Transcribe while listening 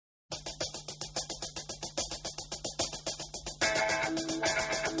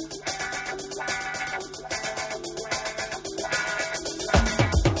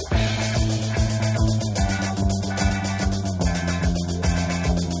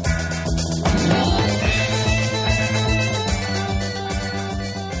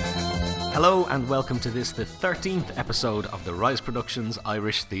and welcome to this, the 13th episode of the Rise Productions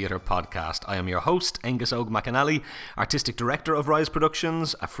Irish Theatre Podcast. I am your host, Angus Og McAnally, Artistic Director of Rise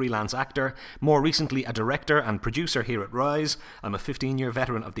Productions, a freelance actor, more recently a director and producer here at Rise. I'm a 15-year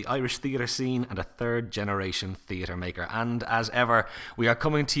veteran of the Irish theatre scene and a third-generation theatre maker. And as ever, we are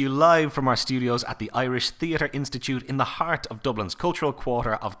coming to you live from our studios at the Irish Theatre Institute in the heart of Dublin's cultural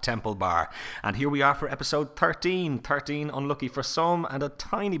quarter of Temple Bar. And here we are for episode 13. 13 unlucky for some and a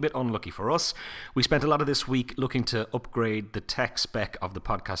tiny bit unlucky for us. We spent a lot of this week looking to upgrade the tech spec of the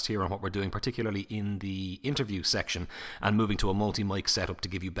podcast here and what we're doing, particularly in the interview section, and moving to a multi-mic setup to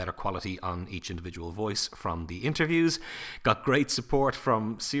give you better quality on each individual voice from the interviews. Got great support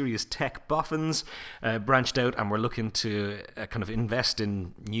from serious tech boffins, branched out, and we're looking to kind of invest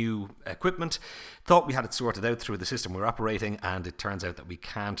in new equipment. Thought we had it sorted out through the system we're operating, and it turns out that we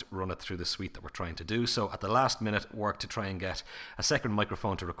can't run it through the suite that we're trying to do. So at the last minute, worked to try and get a second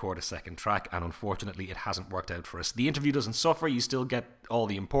microphone to record a second track, and unfortunately it hasn't worked out for us. The interview doesn't suffer. You still get all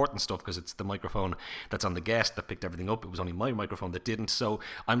the important stuff because it's the microphone that's on the guest that picked everything up. It was only my microphone that didn't, so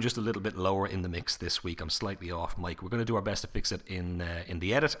I'm just a little bit lower in the mix this week. I'm slightly off mic. We're going to do our best to fix it in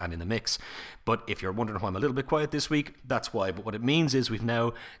the edit and in the mix. But if you're wondering why I'm a little bit quiet this week, that's why. But what it means is we've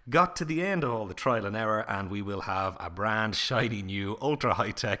now got to the end of all the trial and error, and we will have a brand shiny new ultra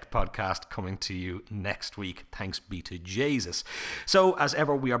high-tech podcast coming to you next week. Thanks be to Jesus. So as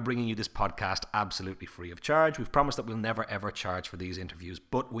ever, we are bringing you this podcast absolutely free of charge. We've promised that we'll never ever charge for these interviews,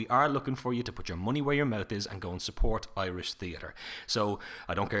 but we are looking for you to put your money where your mouth is and go and support Irish theatre. So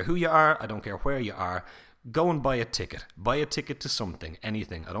I don't care who you are, I don't care where you are. Go and buy a ticket. Buy a ticket to something,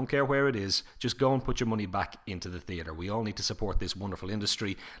 anything. I don't care where it is. Just go and put your money back into the theatre. We all need to support this wonderful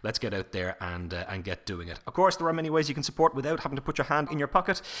industry. Let's get out there and get doing it. Of course, there are many ways you can support without having to put your hand in your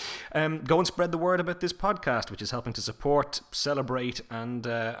pocket. Go and spread the word about this podcast, which is helping to support, celebrate, and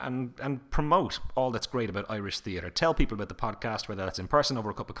promote all that's great about Irish theatre. Tell people about the podcast, whether that's in person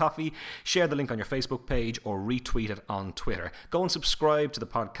over a cup of coffee. Share the link on your Facebook page or retweet it on Twitter. Go and subscribe to the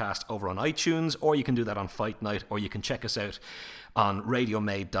podcast over on iTunes, or you can do that on Fight Night, or you can check us out on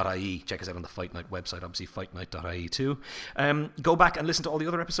radiomade.ie. Check us out on the Fight Night website, obviously fightnight.ie too. Go back and listen to all the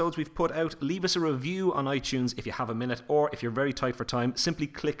other episodes we've put out. Leave us a review on iTunes if you have a minute, or if you're very tight for time, simply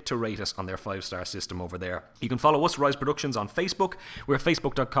click to rate us on their 5-star system over there. You can follow us, Rise Productions, on Facebook. We're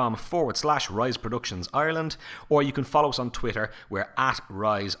facebook.com/Rise Productions Ireland, or you can follow us on Twitter. We're at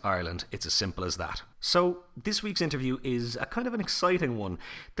Rise Ireland. It's as simple as that. So this week's interview is a kind of an exciting one.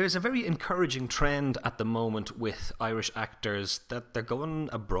 There's a very encouraging trend at the moment with Irish actors that they're going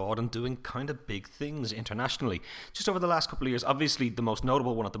abroad and doing kind of big things internationally. Just over the last couple of years, obviously the most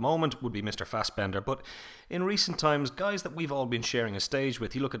notable one at the moment would be Mr. Fassbender, but in recent times, guys that we've all been sharing a stage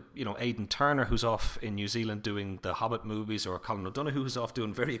with, you look at, Aidan Turner, who's off in New Zealand doing the Hobbit movies, or Colin O'Donoghue, who's off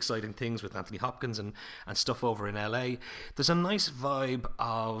doing very exciting things with Anthony Hopkins and stuff over in LA. There's a nice vibe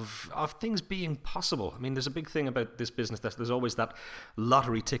of things being possible. I mean, there's a big thing about this business that there's always that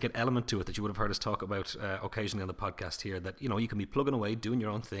lottery ticket element to it that you would have heard us talk about occasionally on the podcast here, that, you can be plugging away, doing your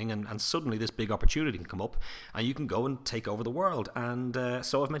own thing, and suddenly this big opportunity can come up and you can go and take over the world. And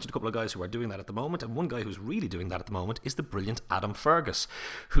so I've mentioned a couple of guys who are doing that at the moment, and one guy who's really doing that at the moment is the brilliant Adam Fergus,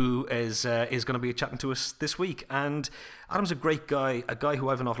 who is going to be chatting to us this week. And Adam's a great guy, a guy who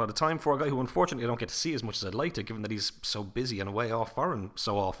I have an awful lot of time for, a guy who unfortunately I don't get to see as much as I'd like to, given that he's so busy and away off foreign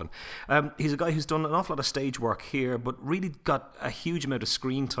so often. He's a guy who's done an awful lot of stage work here, but really got a huge amount of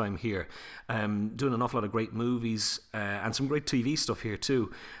screen time here, doing an awful lot of great movies and some great TV stuff here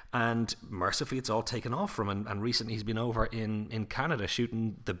too. And mercifully, it's all taken off from him. And recently, he's been over in Canada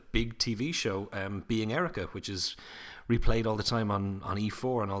shooting the big TV show, Being Erica, which is replayed all the time on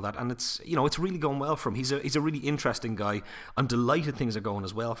E4 and all that, and it's really going well for him. He's a really interesting guy. I'm delighted things are going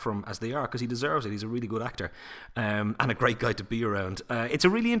as well for him as they are, because he deserves it. He's a really good actor and a great guy to be around. It's a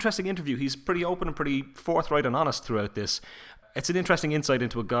really interesting interview. He's pretty open and pretty forthright and honest throughout this. It's an interesting insight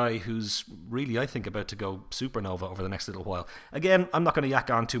into a guy who's really, I think, about to go supernova over the next little while. Again, I'm not going to yak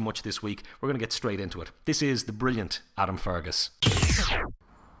on too much this week. We're going to get straight into it. This is the brilliant Adam Fergus.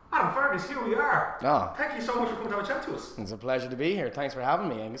 Adam Fergus, here we are. Oh. Thank you so much for coming to have a chat to us. It's a pleasure to be here. Thanks for having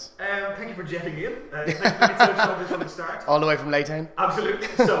me, Angus. Thank you for jetting in. Thank you for the start. All the way from Laytown? Absolutely.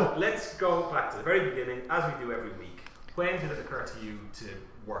 So let's go back to the very beginning, as we do every week. When did it occur to you to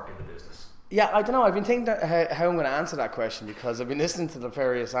work in the business? Yeah, I don't know. I've been thinking how I'm going to answer that question, because I've been listening to the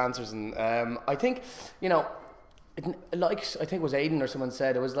various answers, and I think, I think it was Aidan or someone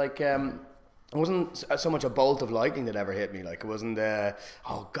said, it was like, it wasn't so much a bolt of lightning that ever hit me. Like, it wasn't,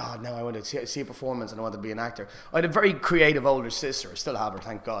 oh God, now I want to see a performance and I want to be an actor. I had a very creative older sister. I still have her,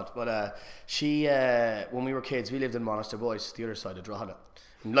 thank God. But she, when we were kids, we lived in Monasterboice, the other side of Drogheda.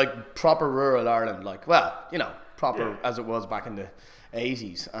 like proper rural Ireland, like, well, you know, proper as it was back in the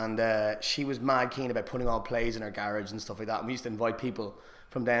 80s. And she was mad keen about putting on plays in her garage and stuff like that. And we used to invite people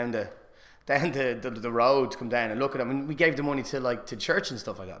from down the road to come down and look at them, and we gave the money to church and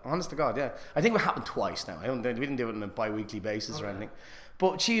stuff like that. Honest to God, yeah. I think it happened twice now. We didn't do it on a bi-weekly basis or anything.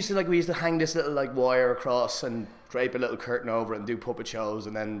 But we used to hang this little like wire across and drape a little curtain over it and do puppet shows,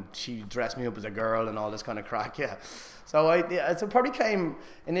 and then she dressed me up as a girl and all this kind of crack, yeah. So so it probably came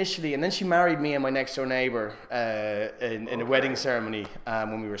initially, and then she married me and my next door neighbour in a wedding ceremony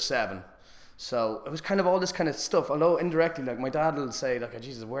when we were 7. So it was kind of all this kind of stuff, although indirectly, like my dad will say, like, oh,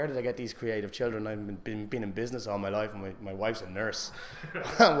 Jesus, where did I get these creative children? I've been in business all my life, and my wife's a nurse.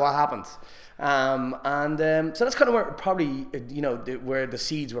 What happened? So that's kind of where probably, you know, where the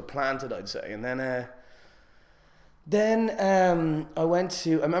seeds were planted, I'd say. And then I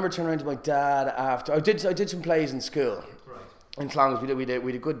remember turning around to my dad after, I did some plays in school. In Clongowes, we did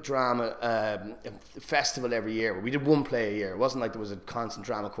a good drama festival every year. We did one play a year. It wasn't like there was a constant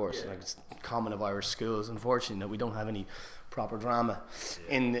drama course. Like it's common of Irish schools, unfortunately, that we don't have any proper drama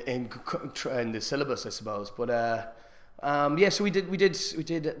in the syllabus, I suppose. But so we did.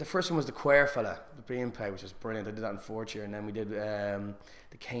 The first one was the Quare Fella, the Brian play, which was brilliant. I did that in 4th year, and then we did the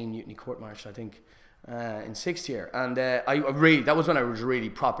Cane Mutiny Court Martial, I think, in 6th year. And that was when I was really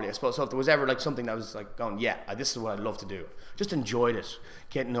properly, I suppose. So if there was ever like something that was like going, this is what I'd love to do. Just enjoyed it,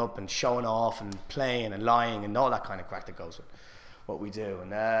 getting up and showing off and playing and lying and all that kind of crack that goes with what we do.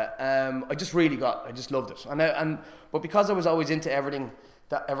 And I just loved it. But because I was always into everything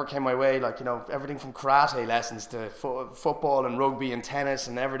that ever came my way, like, you know, everything from karate lessons to football and rugby and tennis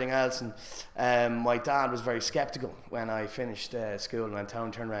and everything else. And my dad was very skeptical when I finished school, and when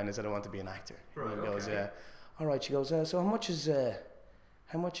Town turned around and said, I want to be an actor. Right, and he goes, all right. She goes, so how much is the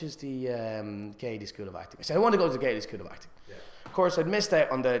Gaiety School of Acting? I said, I want to go to the Gaiety School of Acting. Yeah. Of course, I'd missed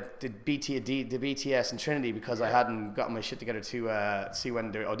out on the BTS in Trinity because I hadn't gotten my shit together to see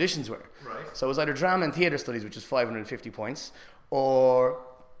when the auditions were. Right. So it was either drama and theatre studies, which was 550 points, or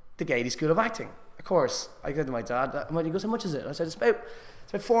the Gaiety School of Acting. Of course, I said to my dad, he goes, how much is it? I said, it's about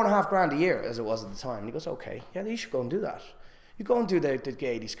 $4,500 a year, as it was at the time. And he goes, okay, yeah, you should go and do that. You go and do the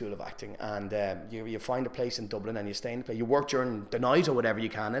Gaiety School of Acting, and you find a place in Dublin and you stay in the place. You work during the night or whatever you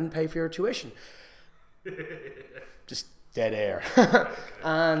can and pay for your tuition. Just dead air.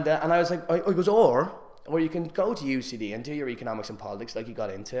 And I was like, he goes, or you can go to UCD and do your economics and politics like you got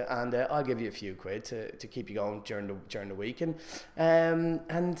into, and I'll give you a few quid to keep you going during the week, and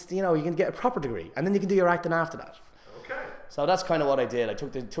you know, you can get a proper degree, and then you can do your acting after that. Okay. So that's kind of what I did. I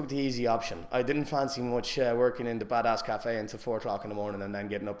took the easy option. I didn't fancy much working in the Badass Cafe until 4 o'clock in the morning, and then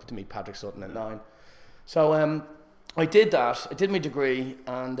getting up to meet Patrick Sutton at 9. So I did that. I did my degree,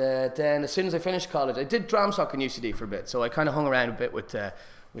 and then as soon as I finished college, I did drum sock in UCD for a bit. So I kind of hung around a bit with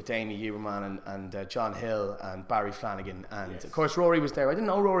Amy Huberman and John Hill and Barry Flanagan, and of course Rory was there. I didn't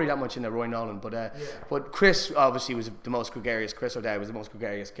know Rory that much in there, Roy Nolan, but Chris obviously was the most gregarious. Chris O'Dowd was the most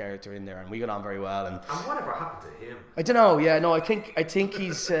gregarious character in there, and we got on very well. And whatever happened to him? I don't know. Yeah, no, I think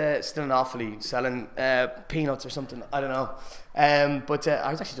he's still in Offaly selling peanuts or something. I don't know. But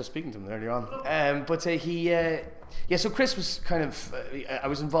I was actually just speaking to him earlier on. So Chris was kind of. I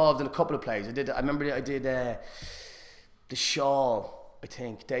was involved in a couple of plays. I remember I did The Shawl. I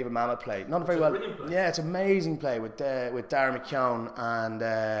think David Mamet played not very well. Yeah, it's an amazing play with Dara McKeown and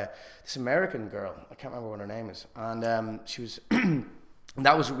this American girl. I can't remember what her name is. And she was.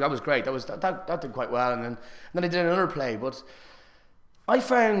 that was great. That did quite well. And then I did another play, but I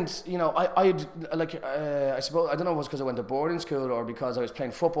found, you know, I suppose, I don't know if it was because I went to boarding school or because I was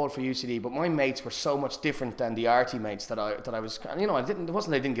playing football for UCD, but my mates were so much different than the arty mates that I was, you know, it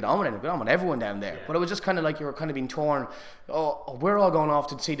wasn't that I didn't get on with anyone, I got on with everyone down there, but it was just kind of like you were kind of being torn, we're all going off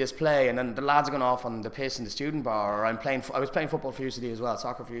to see this play, and then the lads are going off on the piss in the student bar, or I was playing football for UCD as well,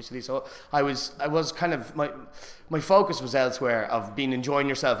 soccer for UCD, so I was kind of, my focus was elsewhere, of enjoying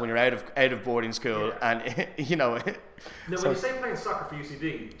yourself when you're out of boarding school, and, you know. Now, when you say playing soccer for UCD,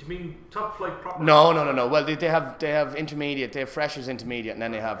 do you mean top flight proper? No. Well, they have intermediate, they have freshers intermediate, and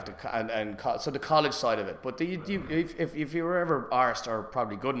then they have so the college side of it. But if you were ever arsed or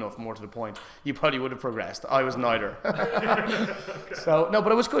probably good enough, more to the point, you probably would have progressed. I was neither. So no,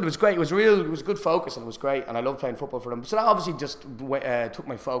 but it was good. It was great. It was good focus, and it was great. And I love playing football for them. So that obviously just took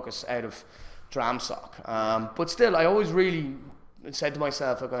my focus out of Dramsoc. But still, I always really said to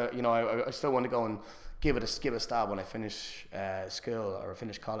myself, like, I still want to go and give a stab when I finish school or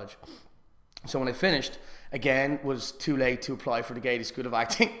finish college. So when I finished, again, was too late to apply for the Gaiety School of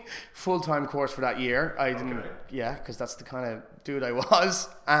Acting full-time course for that year. I didn't, because that's the kind of dude I was.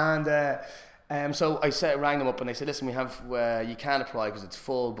 And So I rang them up and they said, listen, we have you can't apply because it's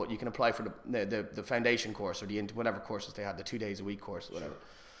full, but you can apply for the foundation course or whatever courses they had, the 2 days a week course or whatever.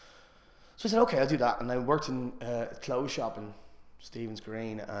 So I said, okay, I'll do that. And I worked in a clothes shop in Stephen's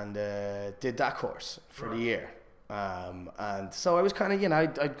Green and did that course for the year. And so I was kind of,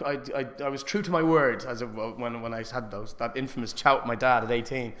 I was true to my word when I had that infamous chat with my dad at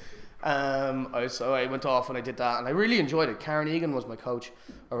 18. So I went off and I did that and I really enjoyed it. Karen Egan was my coach,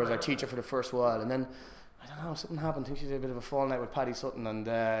 or was our teacher for the first while, and then I don't know, something happened. I think she did a bit of a falling out with Paddy Sutton, and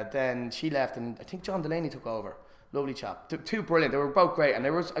then she left and I think John Delaney took over. Lovely chap, two brilliant. They were both great, and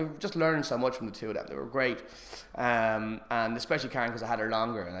I just learned so much from the two of them. They were great, and especially Karen because I had her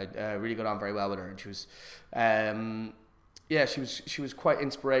longer and I really got on very well with her, and she was she was quite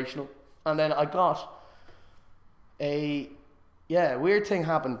inspirational. And then I got a weird thing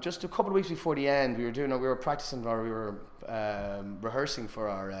happened just a couple of weeks before the end. We were practicing, or we were rehearsing for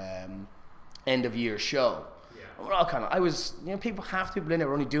our end of year show. Yeah. And we're all kind of, I was, people, half the people in there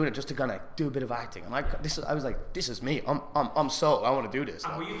were only doing it just to kind of do a bit of acting, and I was like, this is me. I want to do this.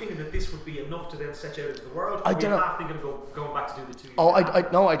 And were you thinking that this would be enough to then set you out into the world? I don't know. Half thinking of going back to do the 2 years? Oh,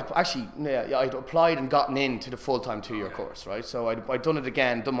 I'd applied and gotten into the full-time 2-year course, right? So I'd done it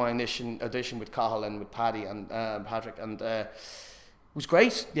again, done my audition with Cahill and with Paddy and Patrick, and it was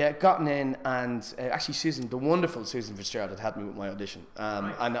great. Yeah, gotten in, and actually the wonderful Susan Fitzgerald had helped me with my audition,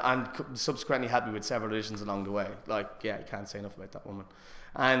 and subsequently had me with several auditions along the way. Like, you can't say enough about that woman.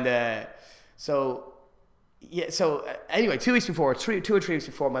 And so anyway, 2 weeks before, 2 or 3 weeks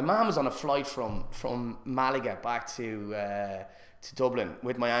before, my mum was on a flight from Malaga back to Dublin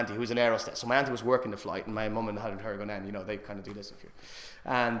with my auntie, who was an air hostess. So my auntie was working the flight, and my mum and her going in. They kind of do this if you.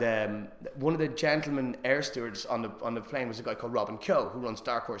 And one of the gentlemen air stewards on the plane was a guy called Robin Keogh, who runs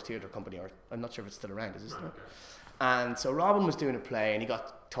Dark Horse Theatre Company, or I'm not sure if it's still around. Is it still? Okay. And so Robin was doing a play, and he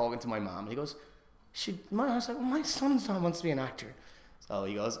got talking to my mum, and he goes, I was like, well, my son wants to be an actor. So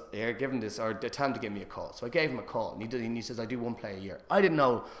he goes, here, give him this, or tell him to give me a call. So I gave him a call, and he says, I do one play a year. I didn't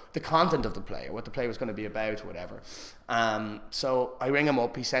know the content of the play, or what the play was going to be about, or whatever. So I ring him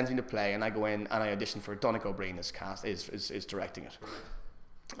up, he sends me the play, and I go in, and I audition for Donnacha O'Brien is directing it.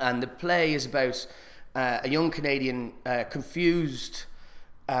 And the play is about a young Canadian,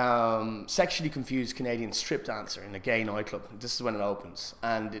 sexually confused Canadian strip dancer in a gay nightclub. This is when it opens,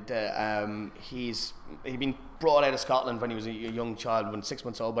 and he'd been brought out of Scotland when he was a young child, when 6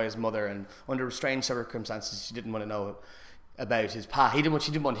 months old, by his mother, and under strange circumstances she didn't want to know about his past. She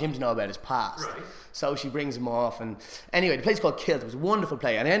didn't want him to know about his past. Right. So she brings him off, and anyway, the play's called Kilt. It was a wonderful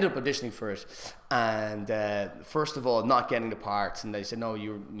play, and I ended up auditioning for it. And first of all, not getting the part, and they said, no,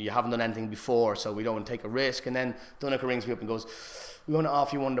 you haven't done anything before, so we don't want to take a risk. And then Donnacha rings me up and goes, we want to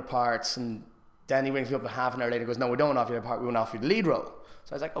offer you one of the parts. And then he rings me up half an hour later and goes, no, we don't want to offer you the part, we want to offer you the lead role.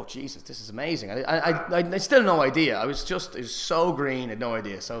 So I was like, oh Jesus, this is amazing. I still had no idea. It was so green, I had no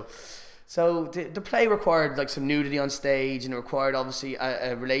idea. So the play required like some nudity on stage, and it required obviously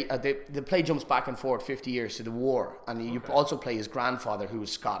the play jumps back and forth 50 years to the war, and you also play his grandfather, who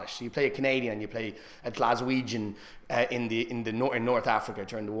was Scottish. So you play a Canadian and you play a Glaswegian in North Africa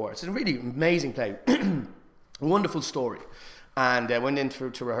during the war. It's a really amazing play, a wonderful story. And I went in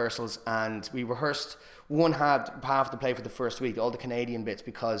to rehearsals, and we rehearsed half the play for the first week, all the Canadian bits,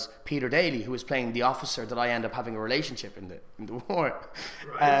 because Peter Daly, who was playing the officer that I ended up having a relationship in the war,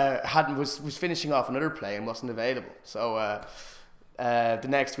 right. was finishing off another play and wasn't available. So the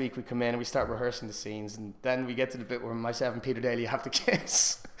next week we come in and we start rehearsing the scenes, and then we get to the bit where myself and Peter Daly have to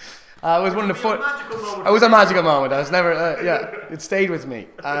kiss. It was one of the fun. It was a magical moment. I was never, it stayed with me,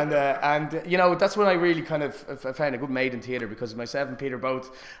 and that's when I really kind of found a good mate in theatre, because myself and Peter both.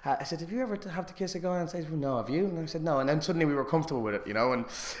 I said, "Have you ever have to kiss a guy on stage?" Well, no, have you? And I said, "No," and then suddenly we were comfortable with it,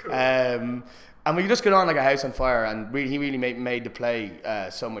 and we just got on like a house on fire, and he really made the play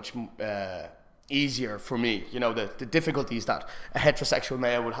so much easier for me. The difficulties that a heterosexual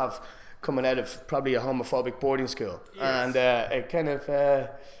male would have coming out of probably a homophobic boarding school, yes. And it kind of.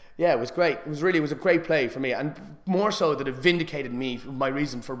 Yeah, it was great. It was a great play for me, and more so that it vindicated me, my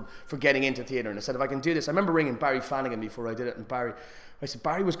reason for getting into theatre. And I said, if I can do this, I remember ringing Barry Flanagan before I did it, and I said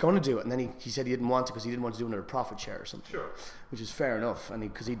Barry was going to do it, and then he said he didn't want to because he didn't want to do another profit share or something. Sure. Which is fair enough, and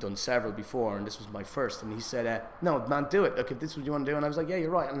because he'd done several before, and this was my first, and he said, no, man, do it. Look, if this is what you want to do, and I was like, yeah,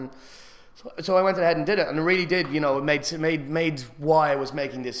 you're right, and so I went ahead and did it, and it really did. It made why I was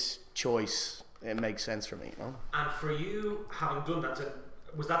making this choice. It makes sense for me. And for you, having done that.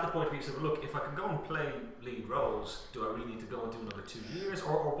 Was that the point where you said, look, if I can go and play lead roles, do I really need to go and do another 2 years?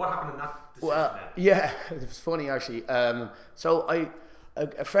 Or what happened in that decision? Well, yeah, it was funny actually. So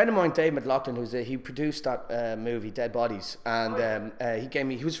a friend of mine, Dave McLaughlin, he produced that movie Dead Bodies, and he gave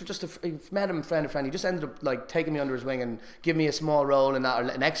me. He was just he met him, friend of friend. He just ended up like taking me under his wing and giving me a small role in that, or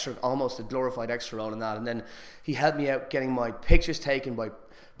an extra, almost a glorified extra role in that. And then he helped me out getting my pictures taken by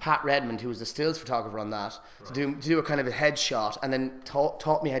Pat Redmond, who was the stills photographer on that, to do a kind of a headshot, and then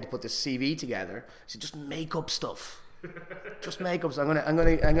taught me how to put the CV together. He said, just make up stuff. Just make up. So I'm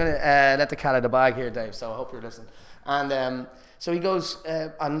gonna let the cat out of the bag here, Dave. So I hope you're listening. And so he goes,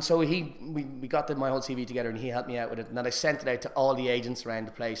 and so we got my whole CV together, and he helped me out with it. And then I sent it out to all the agents around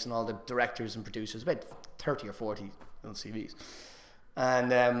the place and all the directors and producers, about 30 or 40 CVs.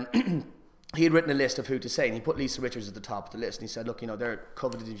 And he had written a list of who to say, and he put Lisa Richards at the top of the list. And he said, look, they're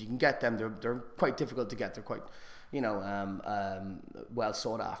coveted if you can get them. They're quite difficult to get. They're quite, well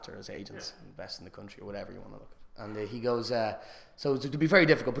sought after as agents, best in the country or whatever you want to look at. And he goes, so it would be very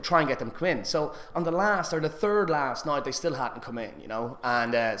difficult, but try and get them to come in. So on the last or the third last night, they still hadn't come in,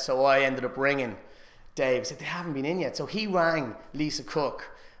 And so I ended up ringing Dave. Said they haven't been in yet. So he rang Lisa Cook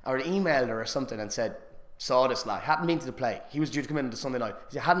or emailed her or something and said, saw this lad, hadn't been to the play. He was due to come in on the Sunday night.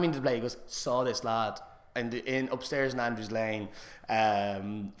 He said, hadn't been to the play. He goes, saw this lad in upstairs in Andrews Lane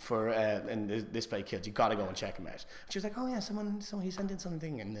in this play Kids. You got to go and check him out. And she was like, oh yeah, someone he sent in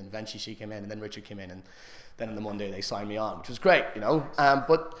something. And then eventually she came in, and then Richard came in, and then on the Monday they signed me on, which was great,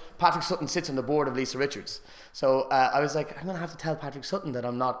 But Patrick Sutton sits on the board of Lisa Richards. So I was like, I'm going to have to tell Patrick Sutton that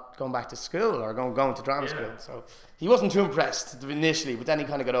I'm not going back to school or going to drama school. So he wasn't too impressed initially, but then he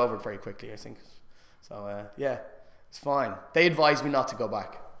kind of got over it very quickly, I think. So it's fine. They advised me not to go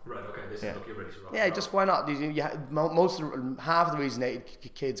back. Right. Okay. This is look, you're ready to rock. Yeah. Just why not? Half of the reason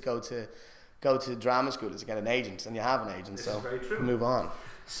kids go to drama school is to get an agent, and you have an agent. This so is very true. Move on.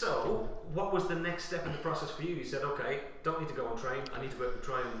 So, what was the next step in the process for you? You said, okay, don't need to go and train. I need to go out and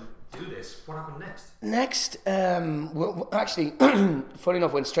try and do this. What happened next? Next, actually, funny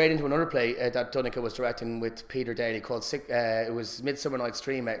enough, went straight into another play that Donica was directing with Peter Daly called it was Midsummer Night's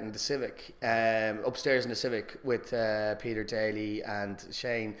Dream out in the Civic, upstairs in the Civic with Peter Daly and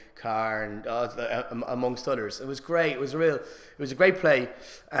Shane Carr and amongst others. It was great. It was a great play.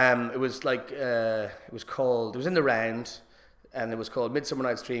 It was in the round, and it was called Midsummer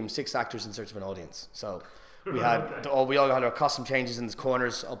Night's Dream: 6 Actors in Search of an Audience. So we all had our costume changes in the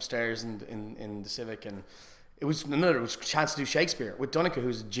corners upstairs in the Civic, and it was a chance to do Shakespeare with Donica,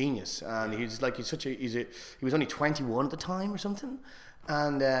 who's a genius, and he was only 21 at the time or something,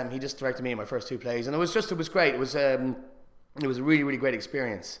 and he just directed me in my first 2 plays, and it was great. It was a really, really great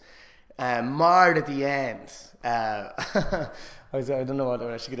experience. Marred at the end. I don't know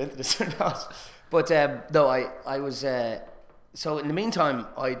whether I should get into this or not, but no, I was. So in the meantime,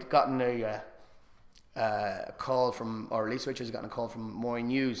 I'd gotten a call from, or Lisa Richards had gotten a call from Moy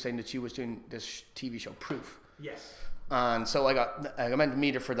News saying that she was doing this TV show Proof. Yes. And so I went to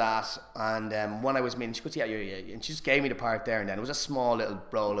meet her for that, and when I was meeting, she goes, yeah, and she just gave me the part there and then. It was a small little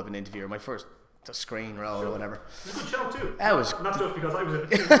role of an interviewer, my first screen role or whatever. It was a good show too. It was not just because I was in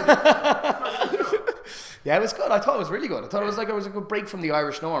it. Yeah, it was good. I thought it was really good. I thought it was a good break from the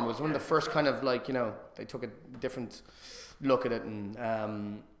Irish norm. It was one of the first kind of they took a different look at it and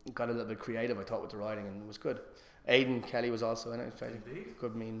got a little bit creative, I thought, with the writing, and it was good. Aidan Kelly was also in it.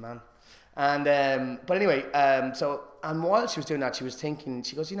 Good mean man. And but anyway, so and while she was doing that, she was thinking,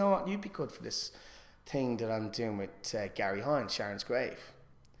 she goes, you know what, you'd be good for this thing that I'm doing with Gary Hines, Sharon's Grave.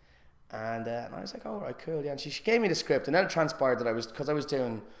 And I was like, oh, right, cool, yeah. And she gave me the script, and then it transpired that because I was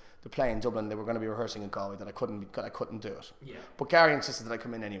doing the play in Dublin, they were going to be rehearsing in Galway, that I couldn't do it. Yeah. But Gary insisted that I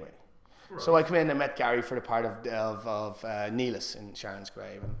come in anyway. Right. So I come in and met Gary for the part of Neelis in Sharon's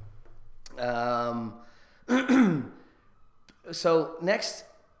Grave. So next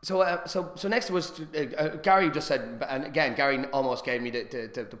was Gary just said, and again Gary almost gave me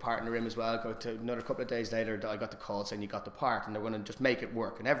the part in the room as well. Another couple of days later, I got the call saying you got the part, and they're going to just make it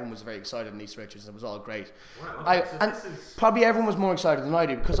work. And everyone was very excited in Lisa Richards, and it was all great. Wow, probably everyone was more excited than I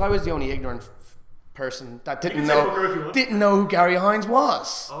did, because I was the only ignorant person that didn't know who Gary Hines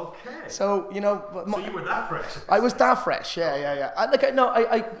was. Okay. So so you were that fresh. I was that fresh. Yeah.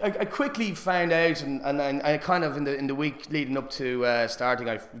 I quickly found out, and I kind of in the week leading up to starting,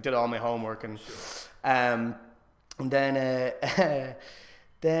 I did all my homework, and and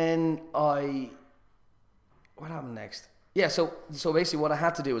then what happened next? Yeah, so basically what I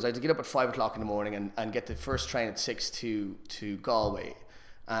had to do was I had to get up at 5 o'clock in the morning and get the first train at 6 to Galway.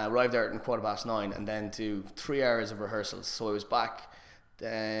 Arrived there at 9:15, and then do 3 hours of rehearsals. So I was back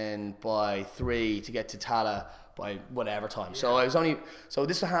then by 3 to get to Tala by whatever time. Yeah. So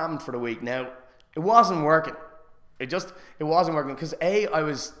this happened for the week. Now, it wasn't working. It wasn't working because I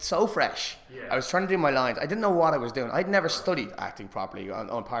was so fresh. Yeah. I was trying to do my lines. I didn't know what I was doing. I'd never studied acting properly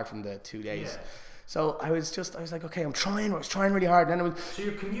apart from the 2 days. Yeah. So I was like, okay, I was trying really hard. And then it was So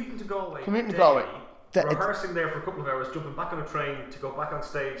you're commuting to Galway. Commuting to Galway. Rehearsing there for a couple of hours, jumping back on a train to go back on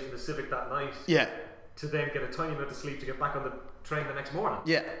stage in the Civic that night. yeah, To then get a tiny amount of sleep to get back on the train the next morning.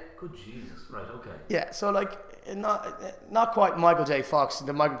 yeah. Good Jesus. Right. Okay. Yeah, so like not quite Michael J. Fox,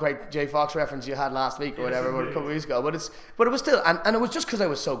 the Michael J. Fox reference you had last week or whatever, indeed. a couple of weeks ago. But it was still, and it was just because I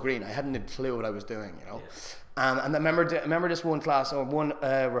was so green. I hadn't a clue what I was doing, you know. Yeah. And I remember this one class or one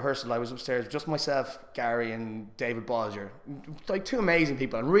rehearsal. I was upstairs, just myself, Gary, and David Bolger, like 2 amazing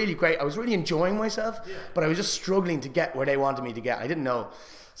people and really great. I was really enjoying myself, but I was just struggling to get where they wanted me to get. I didn't know,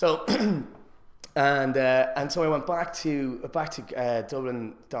 so. And so I went back to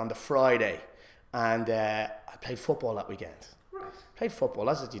Dublin on the Friday, and I played football that weekend. Right. Played football,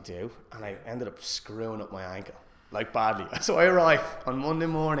 that's what you do, and I ended up screwing up my ankle, like badly. So I arrived on Monday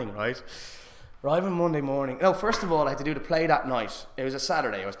morning, right? No, first of all, I had to do the play that night. It was a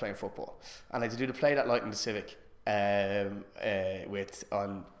Saturday. I was playing football, and I had to do the play that night in the Civic. They're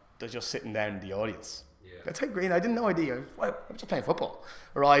just sitting down in the audience. Yeah. That's how green. I didn't know idea. I'm just playing football.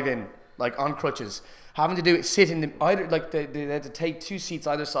 Arriving like on crutches, having to do it, sit in the either like they had to take 2 seats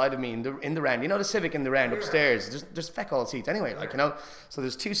either side of me in the round. You know the Civic in the round upstairs. There's feck all seats anyway. Like, you know, so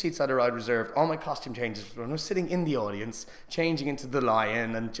there's 2 seats that are I'd reserved. All my costume changes when I was sitting in the audience, changing into the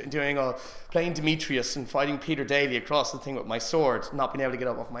Lion and playing Demetrius and fighting Peter Daly across the thing with my sword, not being able to get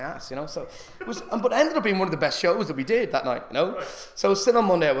up off my ass. You know, so it was. But it ended up being one of the best shows that we did that night. You know, so still on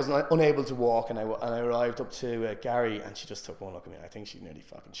Monday I was unable to walk, and I arrived up to Gary, and she just took one look at me. I think she nearly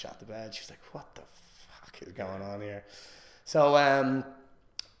fucking shot the bed. She was like, "What the fuck is going on here?" So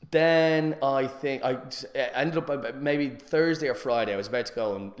then I think I ended up maybe Thursday or Friday. I was about to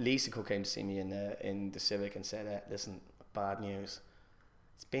go, and Lisa Cook came to see me in the Civic and said, "Listen, bad news.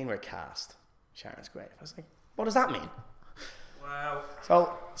 It's been recast. Sharon's grave." I was like, "What does that mean?" Wow.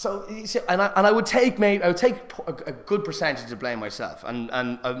 So you see, and I would take a good percentage of blame myself, and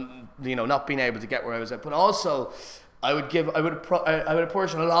you know, not being able to get where I was at, but also I would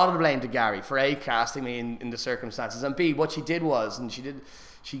apportion a lot of the blame to Gary for A, casting me in the circumstances, and B, what she did was, and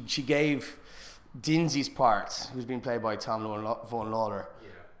she gave Dinsy's part, who's been played by Tom Vaughan Lawler. Yeah.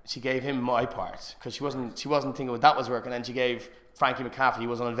 She gave him my part because she wasn't thinking that was working, and then she gave Frankie McCaffrey, who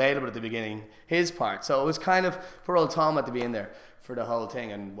was unavailable at the beginning, his part. So it was kind of for old Tom had to be in there for the whole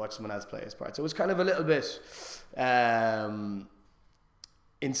thing and watch someone else play his part. So it was kind of a little bit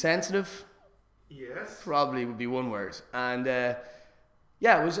insensitive. Yes. Probably would be one word. And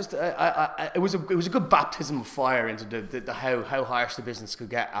yeah, it was just it was a good baptism of fire into the how harsh the business could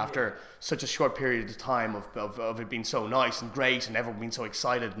get after such a short period of time of it being so nice and great and everyone being so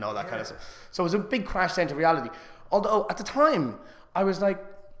excited and all that kind of stuff. So it was a big crash down to reality. Although at the time I was like,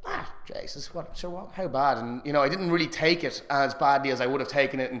 Jesus, how bad? And you know, I didn't really take it as badly as I would have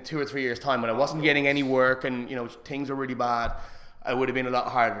taken it in 2 or 3 years' time when I wasn't getting any work and you know things were really bad. I would have been a lot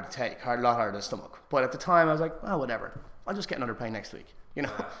harder to take, a lot harder to stomach. But at the time, I was like, well, whatever. I'll just get another plane next week, you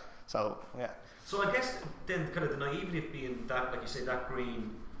know. So yeah. So I guess then kind of the naivety of being that, like you say, that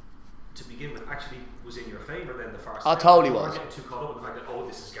green to begin with, actually was in your favour. Then the far side. Totally you was. weren't getting too caught up in the fact that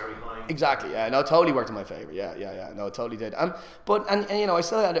this is Gary Hine. Exactly. Yeah. No, it totally worked in my favour. Yeah. No, it totally did. But you know, I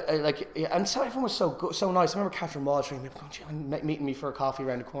still had and so everyone was so good, so nice. I remember Catherine Walsh meeting me for a coffee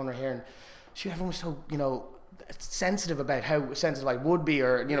around the corner here, and everyone was so, you know, sensitive about how sensitive I would be,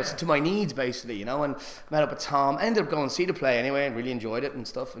 or you know, to my needs basically, you know. And met up with Tom, ended up going to see the play anyway, and really enjoyed it and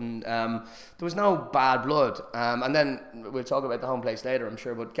stuff. And there was no bad blood. And then we'll talk about the home place later, I'm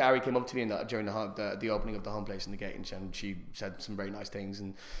sure. But Gary came up to me during the opening of the home place in the gate, and she said some very nice things,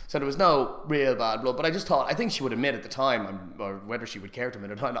 and so there was no real bad blood. But I think she would admit at the time, or whether she would care to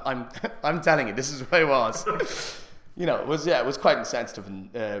admit it, I'm telling you, this is what it was. You know, it was quite insensitive,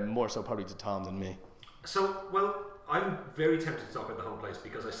 and more so probably to Tom than me. So, well, I'm very tempted to talk about the home place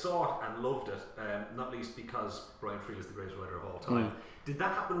because I saw it and loved it, not least because Brian Friel is the greatest writer of all time. Did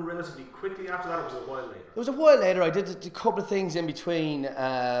that happen relatively quickly after that, or was it a while later? It was a while later. I did a couple of things in between. Did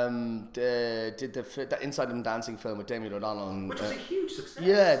the Inside and Dancing film with Damien O'Donnell, which was a huge success.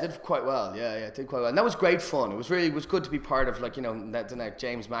 Yeah, it did quite well. Yeah, it did quite well. And that was great fun. It was good to be part of, like, you know,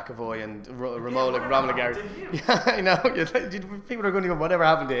 James McAvoy and Romola Gary. Yeah, I know. People are going to go, whatever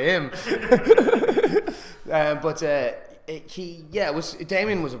happened to him?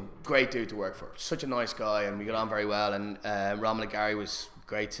 Damien was a great dude to work for. Such a nice guy, and we got on very well. And Romola Gary was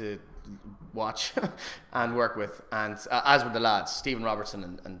great to watch and work with, and as with the lads, Stephen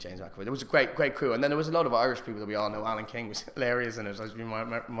Robertson and James McAvoy. It was a great crew, and then there was a lot of Irish people that we all know. Alan King was hilarious in it, as you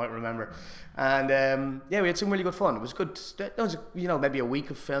might remember, and we had some really good fun. It was good. It was, maybe a week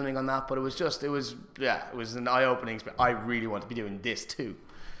of filming on that, but it was an eye-opening experience. I really want to be doing this too.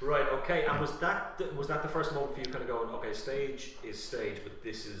 Right. Okay. And was that the first moment for you, kind of going, okay, stage is stage, but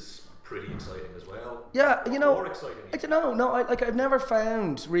this is pretty exciting as well? Yeah, more exciting. I don't know. No, I've never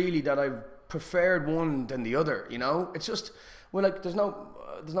found really that I've preferred one than the other. It's just there's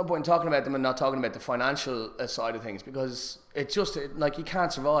no point in talking about them and not talking about the financial side of things, because it's just you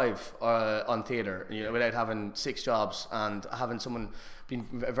can't survive on theatre, without having 6 jobs and having someone being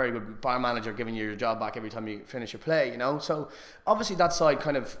a very good bar manager giving you your job back every time you finish your play. So obviously that side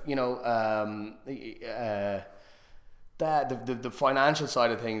kind of the financial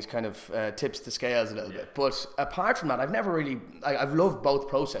side of things kind of tips the scales a little bit. But apart from that, I've loved both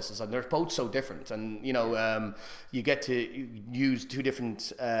processes, and they're both so different. And you get to use 2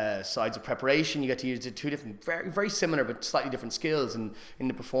 different sides of preparation. You get to use the 2 different, very, very similar but slightly different skills in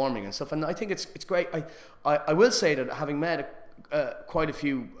the performing and stuff. And I think it's great. I will say that, having met quite a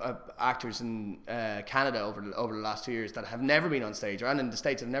few actors in Canada over the last 2 years that have never been on stage, and in the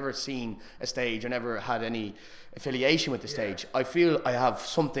States have never seen a stage or never had any affiliation with the stage, I feel I have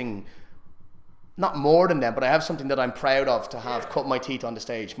something, not more than them, but I have something that I'm proud of to have cut my teeth on the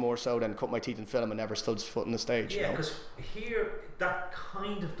stage, more so than cut my teeth in film and never stood foot on the stage. Yeah, because here that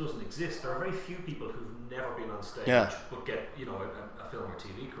kind of doesn't exist. There are very few people who've never been on stage but get a film or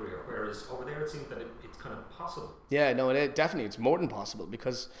TV career, whereas over there it seems that it's kind of possible. Yeah, no, it's more than possible,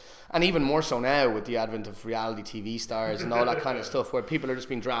 because, and even more so now with the advent of reality TV stars and all that kind of stuff, where people are just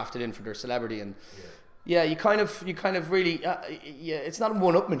being drafted in for their celebrity, and you kind of really it's not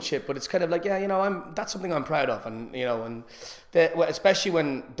one-upmanship, but it's kind of like, that's something I'm proud of, and especially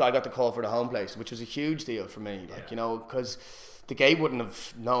when I got the call for the Home Place, which was a huge deal for me, because the Gabe wouldn't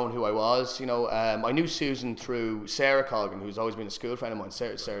have known who I was. I knew Susan through Sarah Colgan, who's always been a school friend of mine.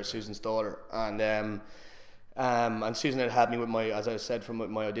 Sarah, Susan's daughter, and Susan had helped me with my, as I said, from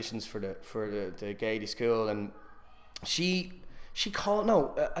my auditions for the Gaiety school, and she called.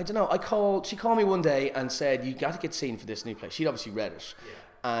 No, I don't know. She called me one day and said, "You got to get seen for this new play." She'd obviously read it.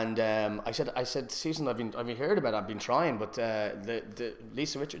 Yeah. And I said, Susan, I've been heard about it, I've been trying, but the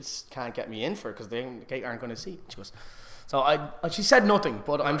Lisa Richards can't get me in for it because they aren't going to see it. She goes. So she said nothing,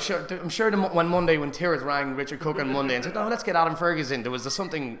 but I'm sure when Monday, when Tyrrell rang Richard Cook on Monday and said, "Oh, let's get Adam Ferguson," there was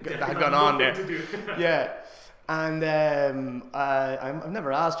something that had gone on there. Yeah, and I've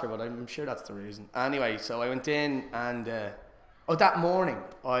never asked her, but I'm sure that's the reason. Anyway, so I went in, and that morning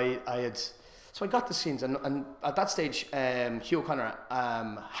I got the scenes, and at that stage Hugh O'Connor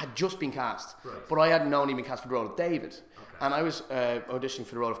had just been cast, but I hadn't known he'd been cast for the role of David. And I was auditioning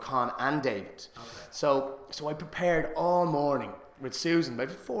for the role of Con and David. Okay. So I prepared all morning with Susan,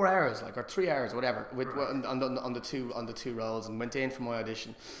 maybe 4 hours, or 3 hours, or whatever, on the two roles, and went in for my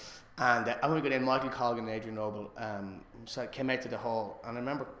audition. And when we got in, Michael Colgan and Adrian Noble came out to the hall, and I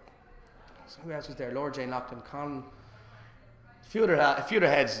remember, who else was there? Laura Jane Loughlin, Con, a few other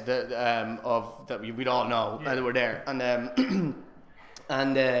heads that we'd all know that were there, and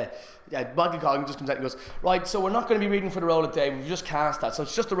Michael Colgan just comes out and goes, "Right, so we're not going to be reading for the role of Dave, we've just cast that, so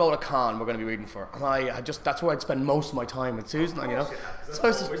it's just the role of Con we're going to be reading for." And that's where I'd spend most of my time with Susan, So I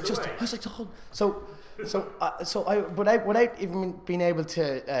was like, without even being able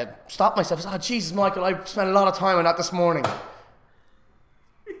to stop myself, I said, "Oh, Jesus, Michael, I spent a lot of time on that this morning."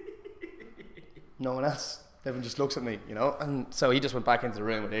 No one else. Everyone just looks at me, and so he just went back into the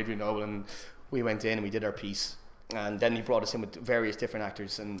room with Adrian Noble, and we went in and we did our piece. And then he brought us in with various different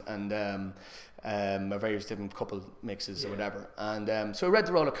actors and various different couple mixes or whatever. And so I read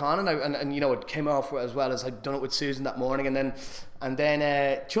the role of Con, and it came off as well as I'd done it with Susan that morning. And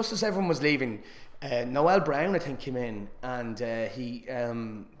then just as everyone was leaving, Noel Brown, I think, came in, and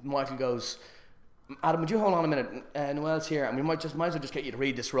Michael goes, "Adam, would you hold on a minute? Noel's here, and we might as well just get you to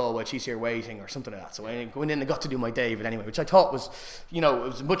read this role while she's here waiting," or something like that. So I went in and got to do my David anyway, which I thought was, it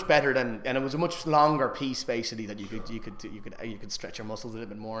was much better and it was a much longer piece basically that you could stretch your muscles a little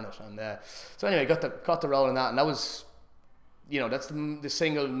bit more in it. And so anyway, got the role in that, and that was, that's the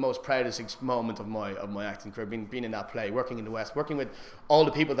single most proudest moment of my acting career, being in that play, working in the West, working with all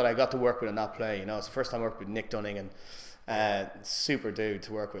the people that I got to work with in that play. It's the first time I worked with Nick Dunning, and super dude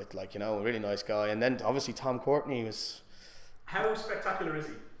to work with, a really nice guy. And then obviously Tom Courtney was. How spectacular is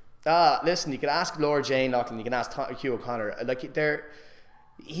he? Listen, you can ask Laura Jane Loughlin, you can ask Hugh O'Connor.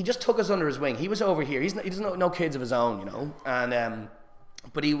 He just took us under his wing. He was over here. He doesn't know no kids of his own, and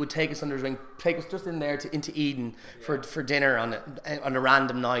But he would take us under his wing, take us just in there into Eden for dinner on a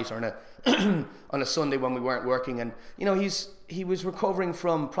random night or on a on a Sunday when we weren't working. And you know, he was recovering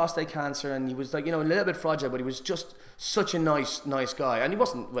from prostate cancer, and he was like, you know, a little bit fragile, but he was just such a nice guy. And he was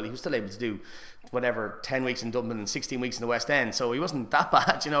still able to do whatever 10 weeks in Dublin and 16 weeks in the West End, so he wasn't that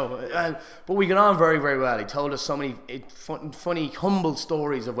bad, you know. But we got on very, very well. He told us so many funny, humble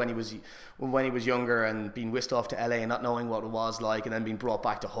stories of when he was younger and being whisked off to LA and not knowing what it was like, and then being brought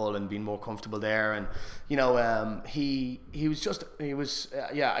back to Hull and being more comfortable there. And you know, he was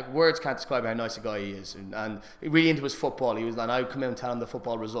words can't describe how nice a guy he is, and really into his football. And I would come in and tell him the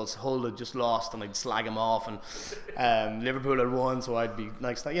football results. Hull had just lost, and I'd slag him off, and Liverpool had won, so I'd be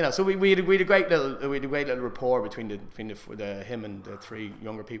like, you know. So we had a great little rapport between him and the three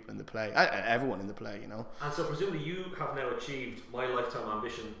younger people in the play, everyone in the play, you know. And so presumably you have now achieved my lifetime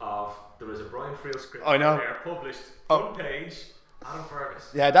ambition of there is a Brian Friel script I know. there published front page. Adam Fergus.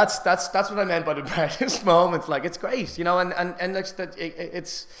 Yeah, that's what I meant by the proudest moments. Like, it's great, you know, and like that,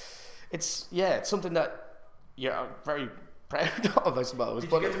 it's something that you're very proud of, I suppose.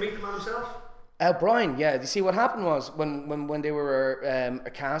 Did you get to meet the man himself? Brian, yeah. You see, what happened was when they were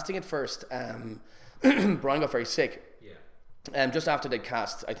casting it first, Brian got very sick. Yeah. Just after they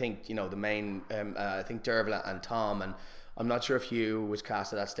cast, I think, you know, the main, I think Dervla and Tom, and I'm not sure if Hugh was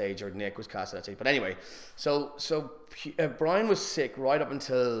cast at that stage or Nick was cast at that stage. But anyway, so Brian was sick right up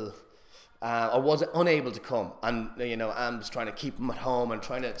until I was unable to come, and you know, Anne was trying to keep him at home and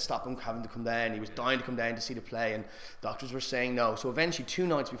trying to stop him having to come down. He was dying to come down to see the play, and doctors were saying no. So eventually, 2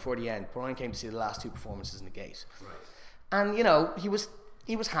 nights before the end, Brian came to see the last 2 performances in the Gate. Right. And you know, he was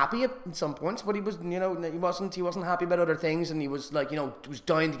happy at some points, but he wasn't happy about other things, and he was like, you know, was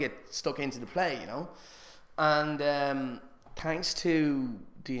dying to get stuck into the play, you know. And thanks to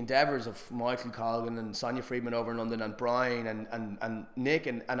the endeavours of Michael Colgan and Sonia Friedman over in London, and Brian and Nick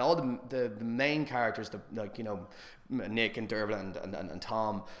and all the main characters, like, you know, Nick and Dervla and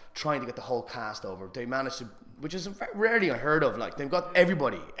Tom, trying to get the whole cast over, they managed to, which is rarely unheard of. Like, they've got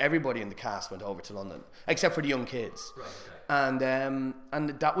everybody in the cast went over to London except for the young kids. Right, okay.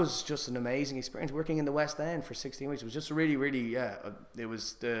 And that was just an amazing experience working in the West End for 16 weeks. It was just really, really, it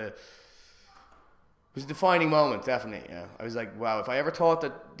was a defining moment, definitely. Yeah, I was like, wow, if I ever thought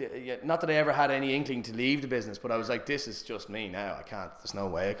that, not that I ever had any inkling to leave the business, but I was like, this is just me now. I can't. There's no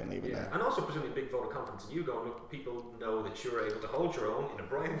way I can leave it now. And also presumably a big vote of confidence in you going, look, people know that you're able to hold your own in a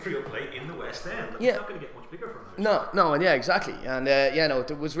Brian Friel play in the West End. It's not going to get much bigger from there. No, and yeah, exactly. And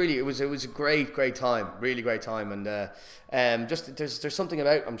it was really, it was a great time, really great time. And just there's something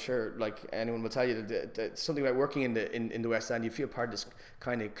about, I'm sure, like anyone will tell you, that something about working in the West End. You feel part of this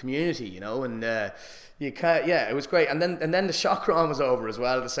kind of community, you know, and you can't. Yeah, it was great. And then the shock run was over as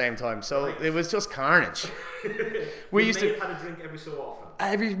well at the same time. So it was just carnage. We used to have had a drink every so often.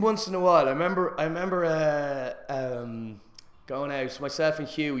 Every once in a while. I remember going out. Myself and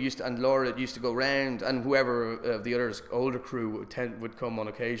Hugh and Laura used to go round, and whoever of the others older crew would come on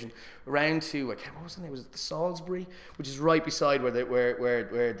occasion round to, what was the name? Was it the Salisbury, which is right beside where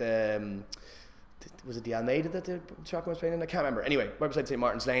the was it the Almeida that the Chocolate was playing in? I can't remember. Anyway, right beside St.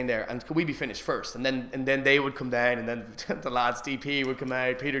 Martin's Lane there, and could we be finished first? And then they would come down, and then the lads DP would come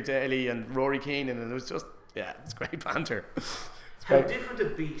out, Peter Daly and Rory Keenan, and it was just, it's great banter. How different a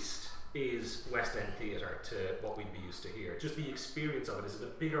beast is West End theatre to what we'd be used to here? Just the experience of it. Is it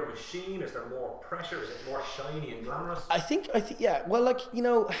a bigger machine? Is there more pressure? Is it more shiny and glamorous? I think yeah. Well, like, you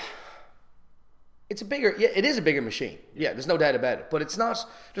know, it's a bigger. Yeah, it is a bigger machine. Yeah, there's no doubt about it. But it's not.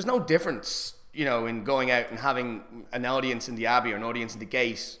 There's no difference, you know, in going out and having an audience in the Abbey or an audience in the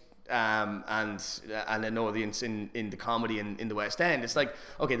Gate, and an audience in the comedy in the West End. It's like,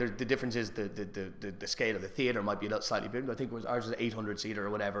 okay, the difference is the scale of the theatre might be slightly bigger. I think ours was 800 seater or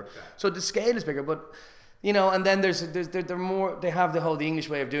whatever. Okay. So the scale is bigger, but you know, and then they're more. They have the English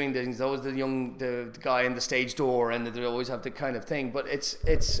way of doing things. There's always the guy in the stage door, and they always have the kind of thing. But it's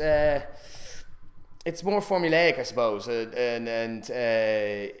more formulaic, I suppose, and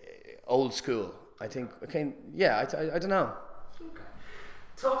old school. I think. Okay, yeah, I don't know. Okay.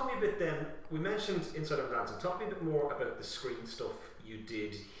 Talk to me a bit then. We mentioned Inside Out Dancing. Talk to me a bit more about the screen stuff you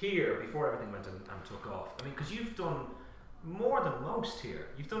did here before everything went and took off. I mean, because you've done more than most here.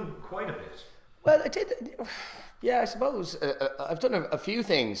 You've done quite a bit. Well, I did. Yeah, I suppose I've done a few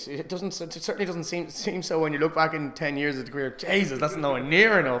things. It certainly doesn't seem so when you look back in 10 years of the career. Jesus, that's nowhere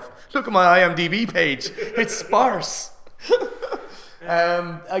near enough. Look at my IMDb page; it's sparse.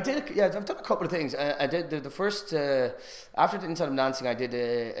 I did. Yeah, I've done a couple of things. I did the first after Inside of Dancing. I did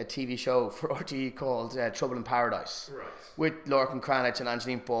a TV show for RTE called Trouble in Paradise, Right. with Lorcan Cranach and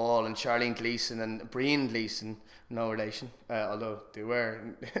Angeline Ball and Charlene Gleeson and Brian Gleeson. No relation, although they were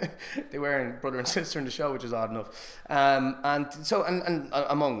they were brother and sister in the show, which is odd enough. And so and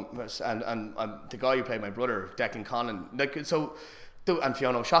among us and the guy who played my brother, Declan Conlon, like so. And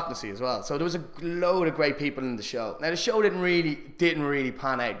Fiona O'Shaughnessy as well. So there was a load of great people in the show. Now the show didn't really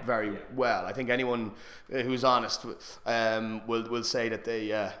pan out very well. I think anyone who's honest will say that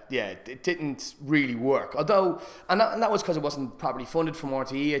it didn't really work. Although, and that was because it wasn't properly funded from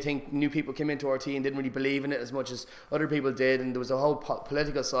RTE. I think new people came into RTE and didn't really believe in it as much as other people did, and there was a whole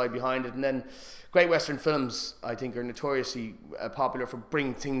political side behind it. And then Great Western Films, I think, are notoriously popular for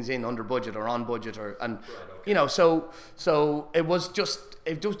bringing things in under budget or on budget, you know. So it was just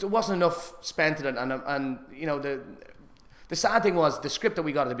there wasn't enough spent in it, and you know the sad thing was the script that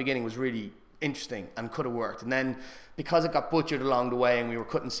we got at the beginning was really interesting and could have worked, and then because it got butchered along the way, and we were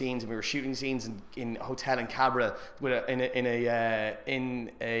cutting scenes and we were shooting scenes in a hotel in Cabra in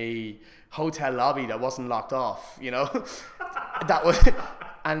a hotel lobby that wasn't locked off, you know. That was.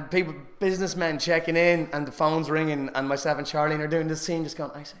 And businessmen checking in, and the phone's ringing, and myself and Charlene are doing this scene, just going,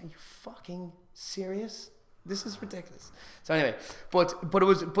 I say, are you fucking serious? This is ridiculous. So anyway, but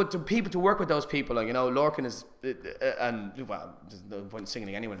to people, to work with those people, like, you know, Lorcan is, and well, there's no point in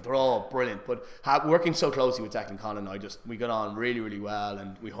singing anyone. They're all brilliant, but working so closely with Declan Conlon, we got on really, really well,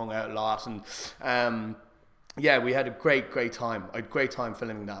 and we hung out a lot, and yeah, we had a great time. I had a great time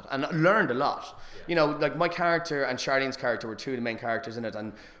filming that, and I learned a lot. Yeah. You know, like my character and Charlene's character were two of the main characters in it,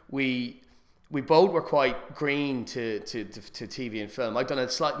 and we both were quite green to TV and film. I've done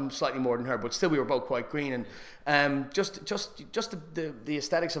it slightly more than her, but still we were both quite green, and just the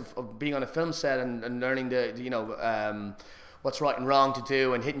aesthetics of being on a film set and learning what's right and wrong to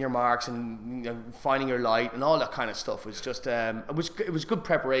do, and hitting your marks, and, you know, finding your light and all that kind of stuff was just it was good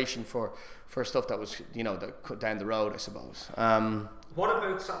preparation for stuff that was, you know, that down the road, I suppose. What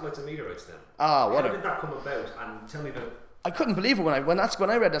about Satellites and Meteorites then? How did that come about? And tell me about. I couldn't believe it when I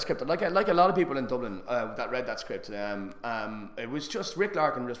read that script. Like a lot of people in Dublin that read that script. It was just Rick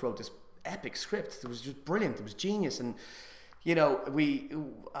Larkin just wrote this epic script. It was just brilliant. It was genius, and you know,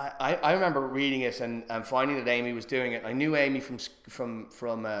 I remember reading it and finding that Amy was doing it. I knew Amy from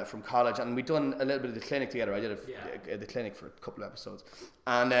college, and we'd done a little bit of the clinic together. I did the clinic for a couple of episodes,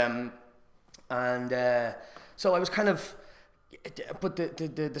 and so I was kind of. But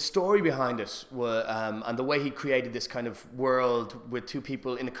the story behind it was, and the way he created this kind of world with two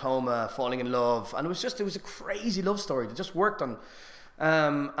people in a coma falling in love, and it was a crazy love story that just worked on.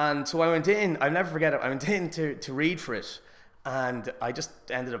 And so I went in. I'll never forget it. I went in to read for it. And I just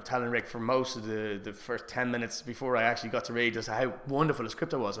ended up telling Rick for most of the first 10 minutes before I actually got to read just how wonderful the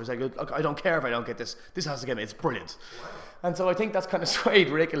script was. I was like, look, I don't care if I don't get this. This has to get me. It's brilliant. Wow. And so I think that's kind of swayed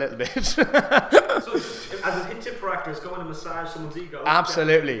Rick a little bit. So as a hit tip for actors, going to massage someone's ego.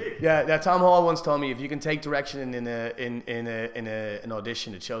 Absolutely. Yeah. Tom Hall once told me if you can take direction in an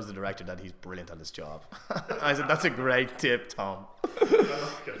audition, it shows the director that he's brilliant at his job. I said, that's a great tip, Tom.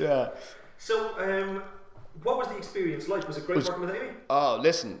 Yeah. So, what was the experience like? Was it great working with Amy? Oh,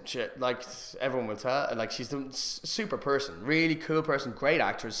 listen, shit, like everyone will tell, like she's a super person, really cool person, great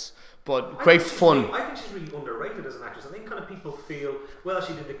actress, but great fun. I think she's really underrated as an actress. I think kind of people feel, well,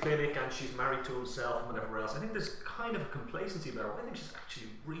 she did the clinic and she's married to himself and whatever else. I think there's kind of a complacency about her. I think she's actually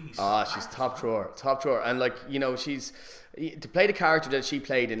really she's top drawer. And like, you know, she's to play the character that she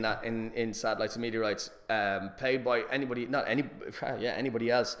played in that in Satellites and Meteorites, played by anybody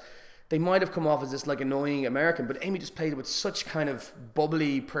else. They might have come off as this like annoying American, but Amy just played it with such kind of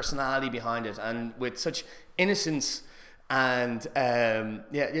bubbly personality behind it, and with such innocence and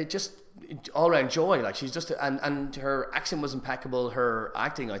just all around joy. Like she's just and her accent was impeccable. Her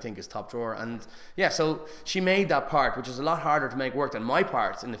acting, I think, is top drawer, and yeah, so she made that part, which is a lot harder to make work than my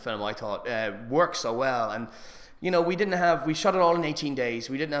part in the film. I thought worked so well, and you know, we shot it all in 18 days.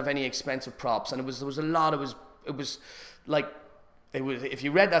 We didn't have any expensive props, and there was a lot. It was like. It was, if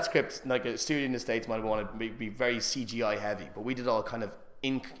you read that script, like a studio in the States might want to be very CGI heavy, but we did all kind of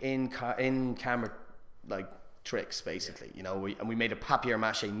in camera like tricks basically, you know. We made a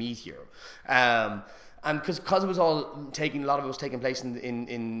papier-mâché meteor, and because it was all a lot of it was taking place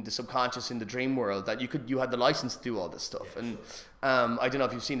in the subconscious, in the dream world, that you had the license to do all this stuff. And I don't know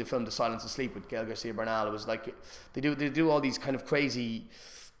if you've seen the film The Silence of Sleep with Gael Garcia Bernal. It was like they do all these kind of crazy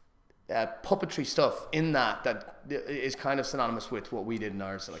puppetry stuff in that is kind of synonymous with what we did in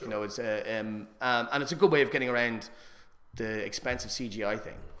ours. Like, sure. You know, it's and it's a good way of getting around the expensive CGI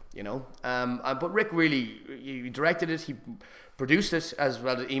thing, you know. But Rick really, he directed it. He produced it as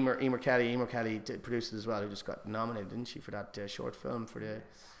well as Emer Kelly. Emer Kelly produced it as well, who just got nominated, didn't she, for that short film for the...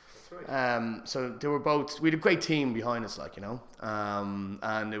 So they were both. We had a great team behind us, like, you know,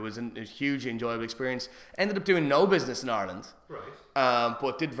 and it was a hugely enjoyable experience. Ended up doing no business in Ireland, right?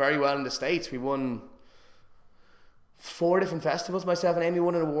 But did very well in the States. We won 4 different festivals. Myself and Amy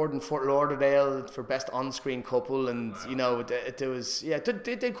won an award in Fort Lauderdale for best on-screen couple, and you know, it was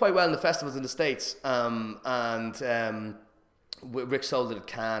did quite well in the festivals in the States. Rick sold it at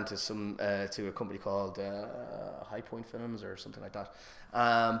Cannes to a company called High Point Films or something like that.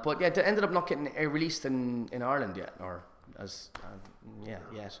 But yeah, they ended up not getting released in Ireland yet,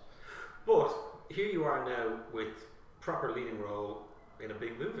 yet. But here you are now with proper leading role in a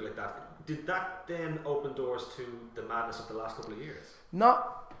big movie like that. Did that then open doors to the madness of the last couple of years?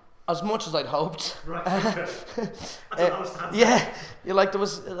 Not as much as I'd hoped. Right. That's an honest answer. Yeah,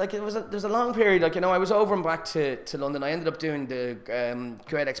 there's a long period. Like, you know, I was over and back to London. I ended up doing the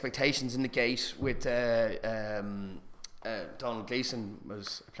Great Expectations in the Gate with Donald Gleeson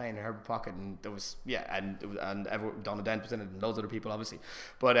was playing Herbert Pocket, and there was Donald Dent was in it, and loads of other people obviously.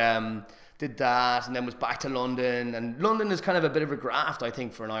 But did that, and then was back to London. And London is kind of a bit of a graft, I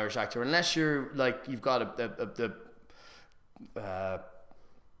think, for an Irish actor, unless you're like you've got the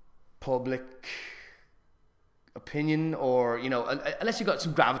public opinion, or, you know, unless you've got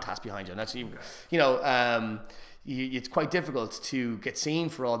some gravitas behind you, and that's it's quite difficult to get seen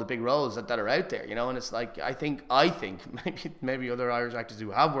for all the big roles that are out there, you know. And it's like I think maybe other Irish actors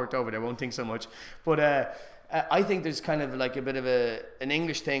who have worked over there won't think so much, but I think there's kind of like a bit of an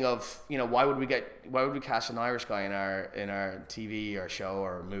English thing of, you know, why would we cast an Irish guy in our TV or show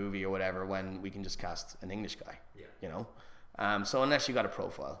or movie or whatever when we can just cast an English guy, you know. So unless you got a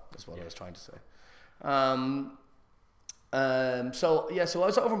profile, that's what I was trying to say. So I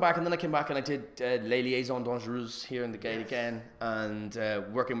was over and back, and then I came back and I did Les Liaisons Dangereuses here in the Gate again, and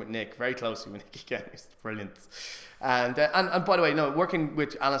working with Nick very closely with Nick again. It's brilliant. And by the way, no, working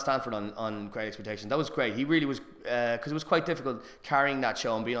with Alan Stanford on Great Expectations, that was great. He really was, because it was quite difficult carrying that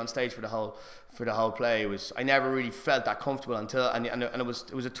show and being on stage for the whole play. I never really felt that comfortable until and it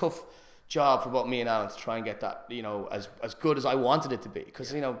was a tough job for both me and Alan to try and get that, you know, as good as I wanted it to be,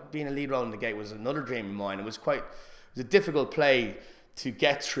 because, you know, being a lead role in the Gate was another dream of mine. It was a difficult play to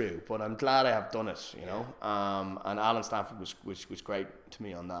get through, but I'm glad I have done it, you know. And Alan Stanford was great to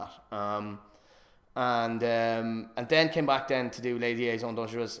me on that. And then came back then to do Les Liaisons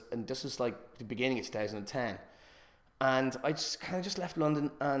Dangereuses, and this was like the beginning of 2010. And I just kind of just left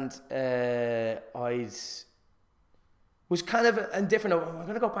London, and I was kind of indifferent. Am I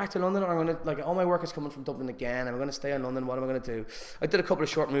going to go back to London, or am I going to, like, all my work is coming from Dublin again? Am I going to stay in London? What am I going to do? I did a couple of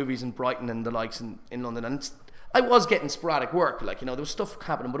short movies in Brighton and the likes in London, and I was getting sporadic work, like, you know, there was stuff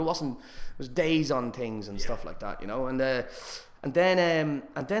happening, but it was days on things and stuff like that, you know. And then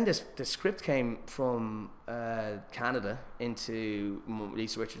this script came from Canada into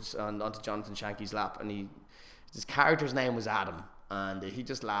Lisa Richards and onto Jonathan Shanky's lap, and his character's name was Adam, and he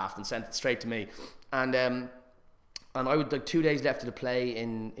just laughed and sent it straight to me, and I would, like, 2 days left of the play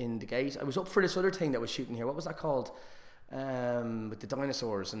in the Gate. I was up for this other thing that was shooting here. What was that called? With the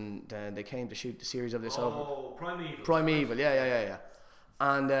dinosaurs, and they came to shoot the series of this over. Primeval, yeah.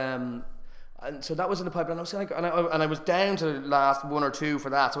 And so that was in the pipeline. I was like, and I was down to the last 1 or 2 for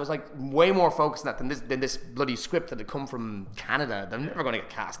that. So I was like way more focused on that than this bloody script that had come from Canada. They're never going to get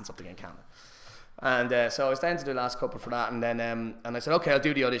cast in something in Canada. And so I was down to the last couple for that, and then and I said, okay, I'll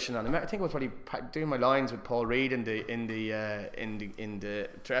do the audition. And I think I was probably doing my lines with Paul Reed in the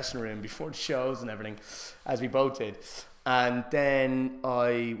dressing room before the shows and everything, as we both did. And then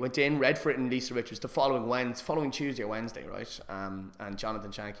I went in, read for it in Lisa Richards the following Tuesday or Wednesday, right? And Jonathan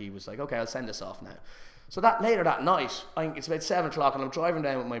Shanky was like, okay, I'll send this off now. So that later that night, I think it's about 7:00, and I'm driving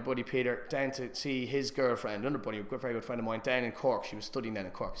down with my buddy Peter down to see his girlfriend, another buddy, a very good friend of mine, down in Cork. She was studying down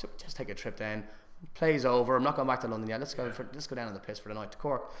in Cork. So just take a trip down. Play's over. I'm not going back to London yet. Let's go down on the piss for the night to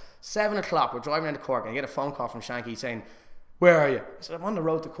Cork. 7:00. We're driving down to Cork, and I get a phone call from Shanky saying, "Where are you?" I said, "I'm on the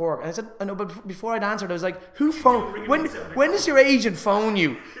road to Cork." And I said, "I know," but before I'd answered, I was like, "Who phoned? When does your agent phone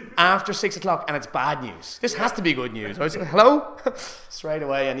you after 6:00 and it's bad news? This has to be good news." I was like, "Hello?" Straight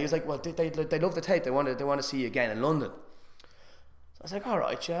away, and he was like, "Well, they love the tape. They want to see you again in London." I was like, all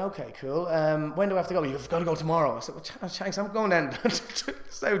right, yeah, okay, cool. When do I have to go? You've got to go tomorrow. I said, well, thanks, I'm going then.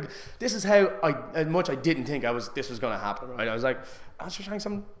 So this is how I didn't think this was going to happen, right? I was like, thanks,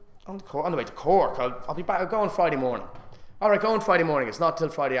 I'm on the way to Cork. I'll be back. I'll go on Friday morning. All right, go on Friday morning. It's not till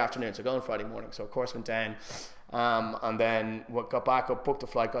Friday afternoon, so go on Friday morning. So of course went down, and then got back up, booked a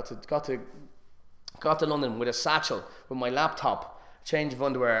flight, got to London with a satchel with my laptop, change of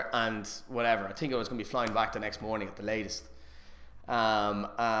underwear, and whatever. I think I was going to be flying back the next morning at the latest.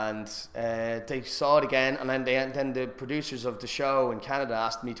 and they saw it again, and then the producers of the show in Canada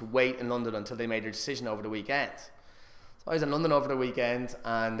asked me to wait in London until they made their decision over the weekend. So I was in London over the weekend,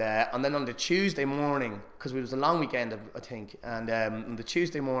 and then on the Tuesday morning, because it was a long weekend, I think, and on the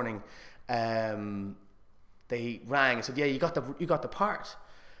Tuesday morning, they rang and said, "Yeah, you got the part."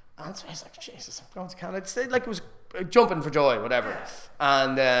 And so I was like, "Jesus, I'm going to Canada." It was jumping for joy, whatever.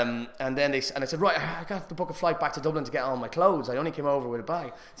 And then I said, "Right, I got to book a flight back to Dublin to get all my clothes. I only came over with a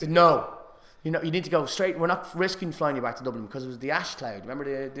bag." I said, "No, you need to go straight. We're not risking flying you back to Dublin because it was the ash cloud. Remember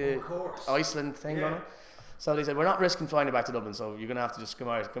the Iceland thing going on?" So they said, "We're not risking flying you back to Dublin, so you're going to have to just come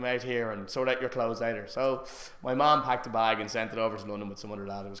out here and sort out your clothes later." So my mom packed the bag and sent it over to London with some other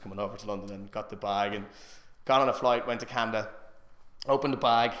lad who was coming over to London, and got the bag and got on a flight, went to Canada, opened the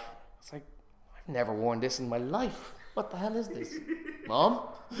bag. It's like, I've never worn this in my life. What the hell is this, Mom?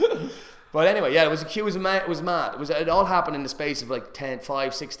 But anyway, yeah, it was mad. It all happened in the space of like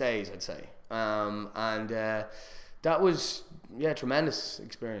 5-6 days, I'd say. That was, tremendous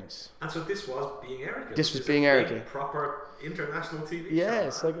experience. And so this was Being Erica. This was Being Erica. Proper international TV show. Yeah,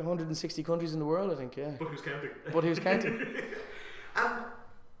 it's like 160 countries in the world, I think, yeah. But who's counting?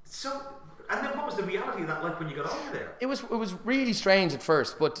 And then what was the reality of that like when you got over there? It was really strange at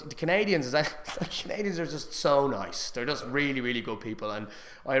first, but the Canadians are just so nice. They're just really, really good people. And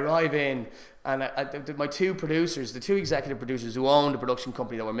I arrive in, and my two producers, the two executive producers who owned the production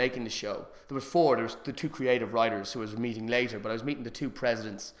company that were making the show, there were four. There was the two creative writers who I was meeting later, but I was meeting the two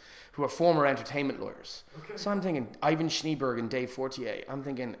presidents who are former entertainment lawyers. Okay. So I'm thinking, Ivan Schneeberg and Dave Fortier. I'm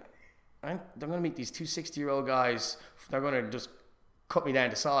thinking, they're going to meet these two 60-year-old guys. They're going to just cut me down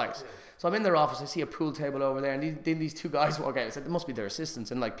to size. Yeah. So I'm in their office, I see a pool table over there, and these two guys walk out. I said, they mmust be their assistants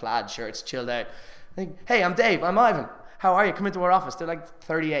in like plaid shirts, chilled out. I think, "Hey, I'm Dave, I'm Ivan. How are you? Come into our office." They're like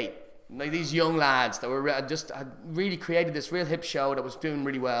 38. Like these young lads that were had really created this real hip show that was doing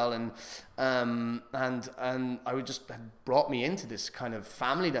really well, and I would just had brought me into this kind of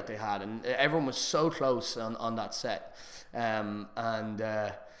family that they had, and everyone was so close on that set.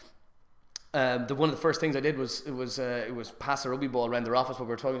 One of the first things I did was pass a rugby ball around their office while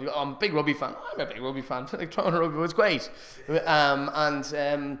we were talking. "Oh, I'm a big rugby fan." "I'm a big rugby fan." Like throwing a rugby was great.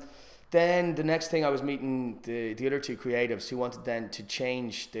 Then the next thing I was meeting the other two creatives who wanted then to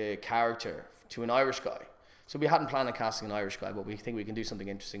change the character to an Irish guy. So we hadn't planned on casting an Irish guy, but we think we can do something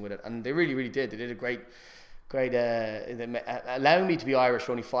interesting with it. And they really, really did. They did a great. Allowing me to be Irish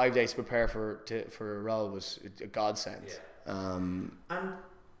for only 5 days to prepare for a role was a godsend. Yeah. And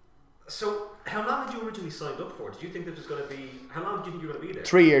so, how long had you originally signed up for? Did you think this was going to be? How long did you think you were going to be there?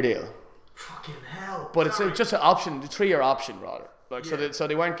 3-year deal. Fucking hell! But it's just an option, the 3-year option rather. Like so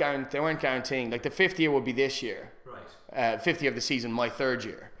they weren't guaranteeing. Like the 5th year would be this year. Right. 5th year of the season, my 3rd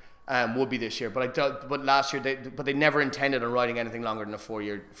year, would be this year. But last year they never intended on writing anything longer than a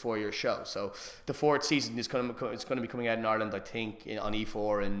 4-year show. So the 4th season it's going to be coming out in Ireland, I think, on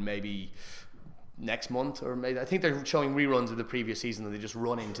E4 in maybe next month, or maybe I think they're showing reruns of the previous season and they just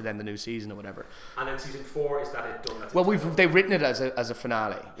run into then the new season or whatever. And then season 4, is that it done? Well, they've written it as a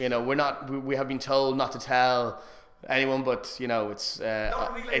finale. You know, we have been told not to tell anyone, but you know it's here. I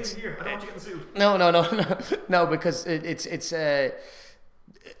don't want you getting sued. No, because it's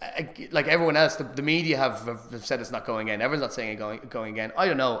like everyone else, the media have said it's not going again. Everyone's not saying it going again. I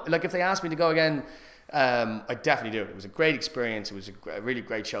don't know. Like if they asked me to go again, I'd definitely do it. It was a great experience. It was a really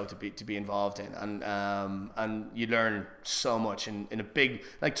great show to be involved in, and you learn so much in a big,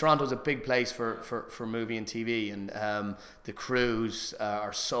 like Toronto's a big place for movie and TV, and the crews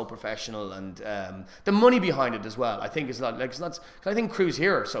are so professional, and the money behind it as well, I think is not like it's not. I think crews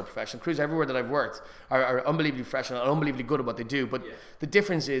here are so professional. Crews everywhere that I've worked are unbelievably professional and unbelievably good at what they do. But the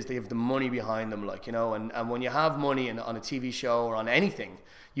difference is they have the money behind them, like, you know, and when you have money on a TV show or on anything,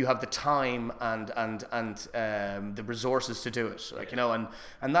 you have the time and the resources to do it, like, you know,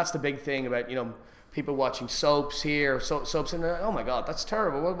 and that's the big thing about, you know, people watching soaps here, soaps, and oh my God, that's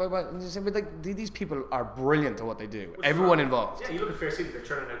terrible. But like, these people are brilliant at what they do. Everyone involved. Yeah, you look at Fair City; they're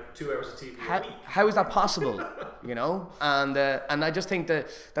churning out 2 hours of TV. How is that possible? You know, and I just think that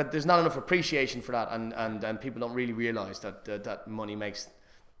there's not enough appreciation for that, and people don't really realise that money makes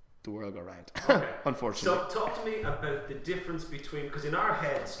the world go round. Okay. Unfortunately. So talk to me about the difference between, because in our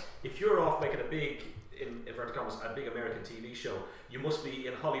heads, if you're off making a big, in inverted commas, a big American TV show, you must be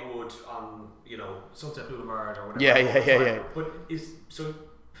in Hollywood on, you know, Sunset Boulevard or whatever. Yeah. But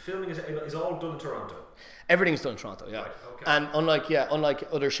filming is all done in Toronto? Everything's done in Toronto, yeah. Right, okay. And unlike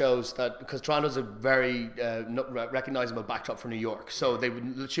other shows, that because Toronto's a very recognizable backdrop for New York, so they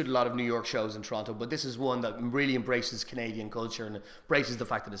would shoot a lot of New York shows in Toronto. But this is one that really embraces Canadian culture and embraces the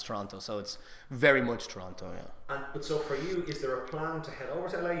fact that it's Toronto. So it's very much Toronto, yeah. But so for you, is there a plan to head over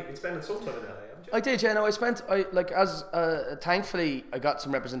to LA? You've been spending some time in LA, haven't you? I did, yeah. No, thankfully I got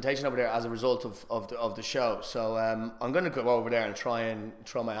some representation over there as a result of the show. So I'm going to go over there and try and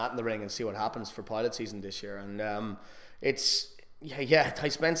throw my hat in the ring and see what happens for pilot season this year. And I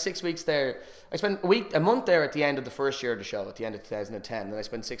spent 6 weeks there. I spent a month there at the end of the first year of the show, at the end of 2010. And I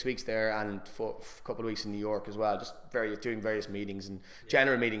spent 6 weeks there and a couple of weeks in New York as well, just doing various meetings and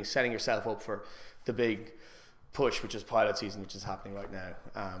general meetings, setting yourself up for the big push, which is pilot season, which is happening right now.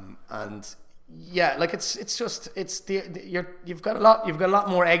 Yeah, like you've got a lot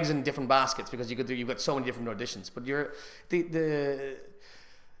more eggs in different baskets because you've got so many different auditions, but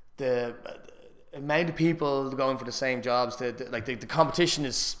the amount of people going for the same jobs, the competition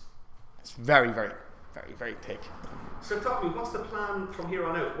is very, very, very, very thick. So talk to me, what's the plan from here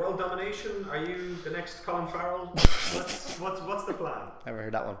on out? World domination? Are you the next Colin Farrell? What's the plan? Never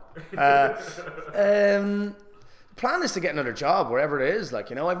heard that one. Plan is to get another job wherever it is. I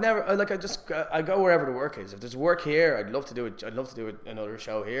go wherever the work is. If there's work here, I'd love to do it. I'd love to do another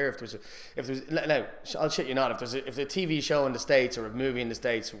show here. If there's now, I'll shit you not. If there's a TV show in the States or a movie in the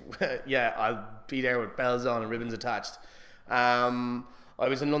States, yeah, I'll be there with bells on and ribbons attached. I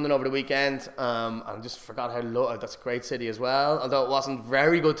was in London over the weekend. I just forgot how that's a great city as well. Although it wasn't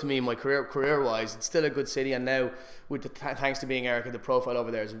very good to me in my career wise, it's still a good city. And now, with thanks to being Erica, the profile over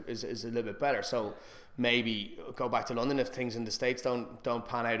there is a little bit better. So maybe go back to London if things in the States don't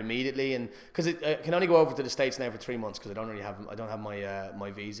pan out immediately, and because I can only go over to the States now for 3 months because I don't have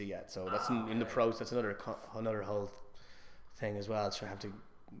my visa yet. So that's in the process. That's another whole thing as well. So I have to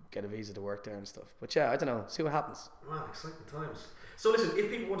get a visa to work there and stuff. But yeah, I don't know. See what happens. Wow, exciting times. So listen, if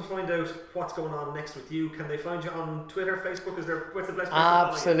people want to find out what's going on next with you, can they find you on Twitter, Facebook? What's the best place?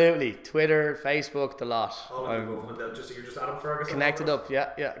 Absolutely, Twitter, Facebook, the lot. You're just Adam Ferguson. Connected up,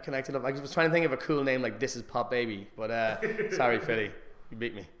 yeah, connected up. I was trying to think of a cool name like This Is Pop Baby, but sorry, Philly, you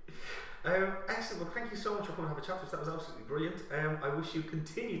beat me. Excellent. Well, thank you so much for coming and have a chat with us. That was absolutely brilliant. I wish you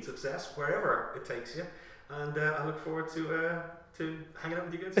continued success wherever it takes you, and I look forward to hanging out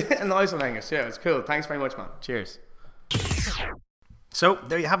with you guys. Nice one, Angus. Yeah, it's cool. Thanks very much, man. Cheers. So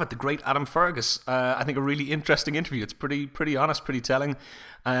there you have it, the great Adam Fergus. I think a really interesting interview. It's pretty honest, pretty telling,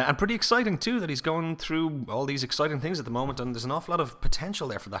 and pretty exciting too that he's going through all these exciting things at the moment. And there's an awful lot of potential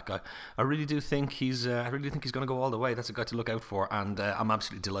there for that guy. I really do think he's going to go all the way. That's a guy to look out for, and I'm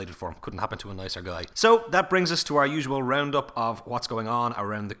absolutely delighted for him. Couldn't happen to a nicer guy. So that brings us to our usual roundup of what's going on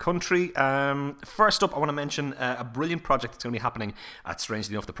around the country. First up, I want to mention a brilliant project that's going to be happening at,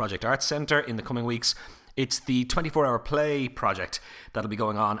 strangely enough, the Project Arts Centre in the coming weeks. It's the 24-hour play project that'll be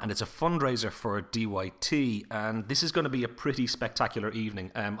going on, and it's a fundraiser for DYT, and this is going to be a pretty spectacular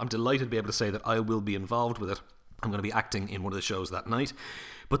evening. I'm delighted to be able to say that I will be involved with it. I'm going to be acting in one of the shows that night.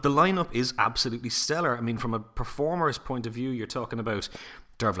 But the lineup is absolutely stellar. I mean, from a performer's point of view, you're talking about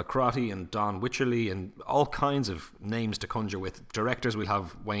Dervla Crotty and Don Wycherley and all kinds of names to conjure with. Directors, we'll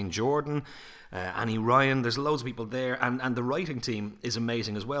have Wayne Jordan, Annie Ryan, there's loads of people there, and the writing team is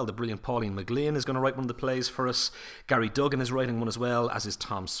amazing as well. The brilliant Pauline McGlynn is going to write one of the plays for us. Gary Duggan is writing one as well, as is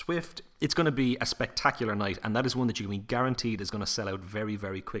Tom Swift. It's going to be a spectacular night, and that is one that you can be guaranteed is going to sell out very,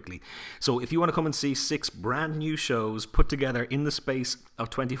 very quickly. So if you want to come and see 6 brand new shows put together in the space of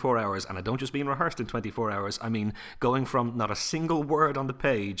 24 hours, and I don't just mean rehearsed in 24 hours, I mean going from not a single word on the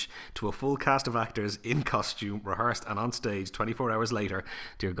page to a full cast of actors in costume, rehearsed and on stage 24 hours later.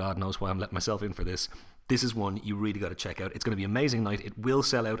 Dear God knows why I'm letting myself in for this. This is one you really got to check out. It's going to be an amazing night. It will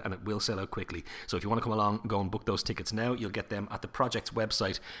sell out, and it will sell out quickly. So if you want to come along, go and book those tickets now. You'll get them at the project's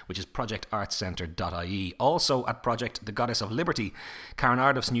website, which is projectartscentre.ie. Also at Project The Goddess of Liberty, Karen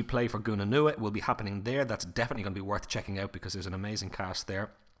Arduff's new play for Guna Nua will be happening there. That's definitely going to be worth checking out because there's an amazing cast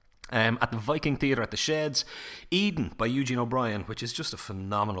there. At the Viking Theatre at the Sheds, Eden by Eugene O'Brien, which is just a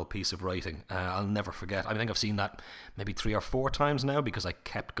phenomenal piece of writing. I'll never forget. I think I've seen that maybe 3 or 4 times now because I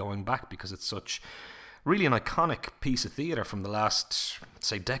kept going back because it's such really an iconic piece of theatre from the last,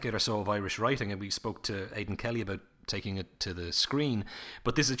 say, decade or so of Irish writing. And we spoke to Aidan Kelly about taking it to the screen,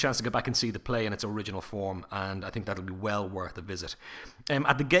 but this is a chance to go back and see the play in its original form, and I think that'll be well worth a visit.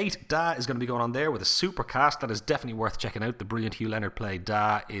 At the Gate, Da is going to be going on there with a super cast that is definitely worth checking out. The brilliant Hugh Leonard play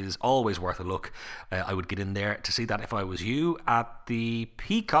Da is always worth a look. I would get in there to see that if I was you. At the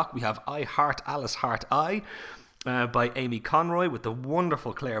Peacock, we have I Heart Alice Heart I by Amy Conroy with the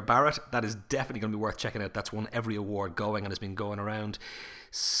wonderful Claire Barrett. That is definitely going to be worth checking out. That's won every award going and has been going around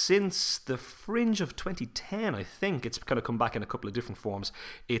since the Fringe of 2010, I think. It's kind of come back in a couple of different forms.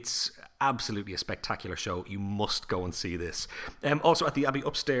 It's absolutely a spectacular show. You must go and see this. Also at the Abbey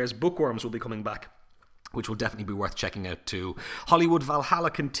Upstairs, Bookworms will be coming back, which will definitely be worth checking out too. Hollywood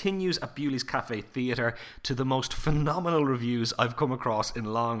Valhalla continues at Bewley's Cafe Theatre to the most phenomenal reviews I've come across in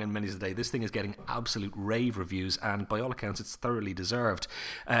long and many's a day. This thing is getting absolute rave reviews, and by all accounts it's thoroughly deserved.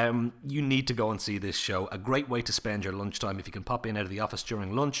 You need to go and see this show. A great way to spend your lunchtime if you can pop in out of the office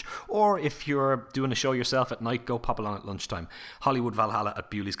during lunch, or if you're doing a show yourself at night, go pop along at lunchtime. Hollywood Valhalla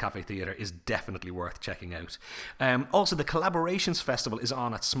at Bewley's Cafe Theatre is definitely worth checking out. Also, the Collaborations Festival is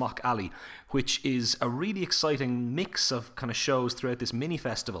on at Smock Alley, which is a really exciting mix of kind of shows throughout this mini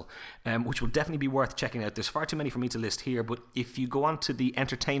festival, which will definitely be worth checking out. There's far too many for me to list here, but if you go onto the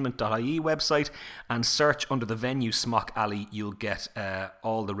entertainment.ie website and search under the venue Smock Alley, you'll get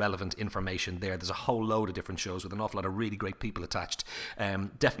all the relevant information there. There's a whole load of different shows with an awful lot of really great people attached.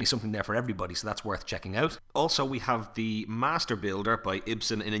 Definitely something there for everybody, so that's worth checking out. Also, we have the Master Builder by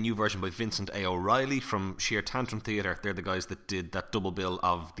Ibsen in a new version by Vincent A. O'Reilly from Sheer Tantrum Theatre. They're the guys that did that double bill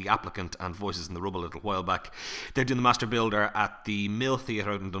of The Applicant and Voices in the Rubble a little while back. They're doing the Master Builder at the Mill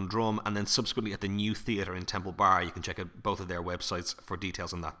Theatre out in Dundrum, and then subsequently at the New Theatre in Temple Bar. You can check out both of their websites for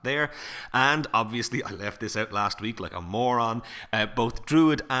details on that there. And obviously, I left this out last week like a moron. Both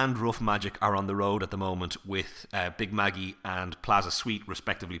Druid and Rough Magic are on the road at the moment with Big Maggie and Plaza Suite,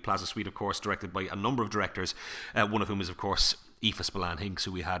 respectively. Plaza Suite, of course, directed by a number of directors, one of whom is, of course, Aoife Spillane-Hinks,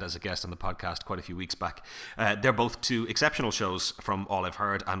 who we had as a guest on the podcast quite a few weeks back. They're both two exceptional shows from all I've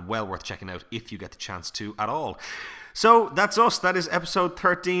heard, and well worth checking out if you get the chance to at all. So that's us. That is episode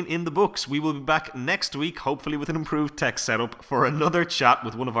 13 in the books. We will be back next week, hopefully with an improved tech setup, for another chat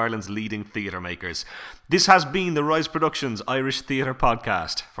with one of Ireland's leading theatre makers. This has been the Rise Productions Irish Theatre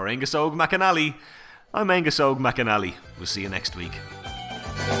Podcast. For Angus Og McAnally, I'm Angus Og McAnally. We'll see you next week.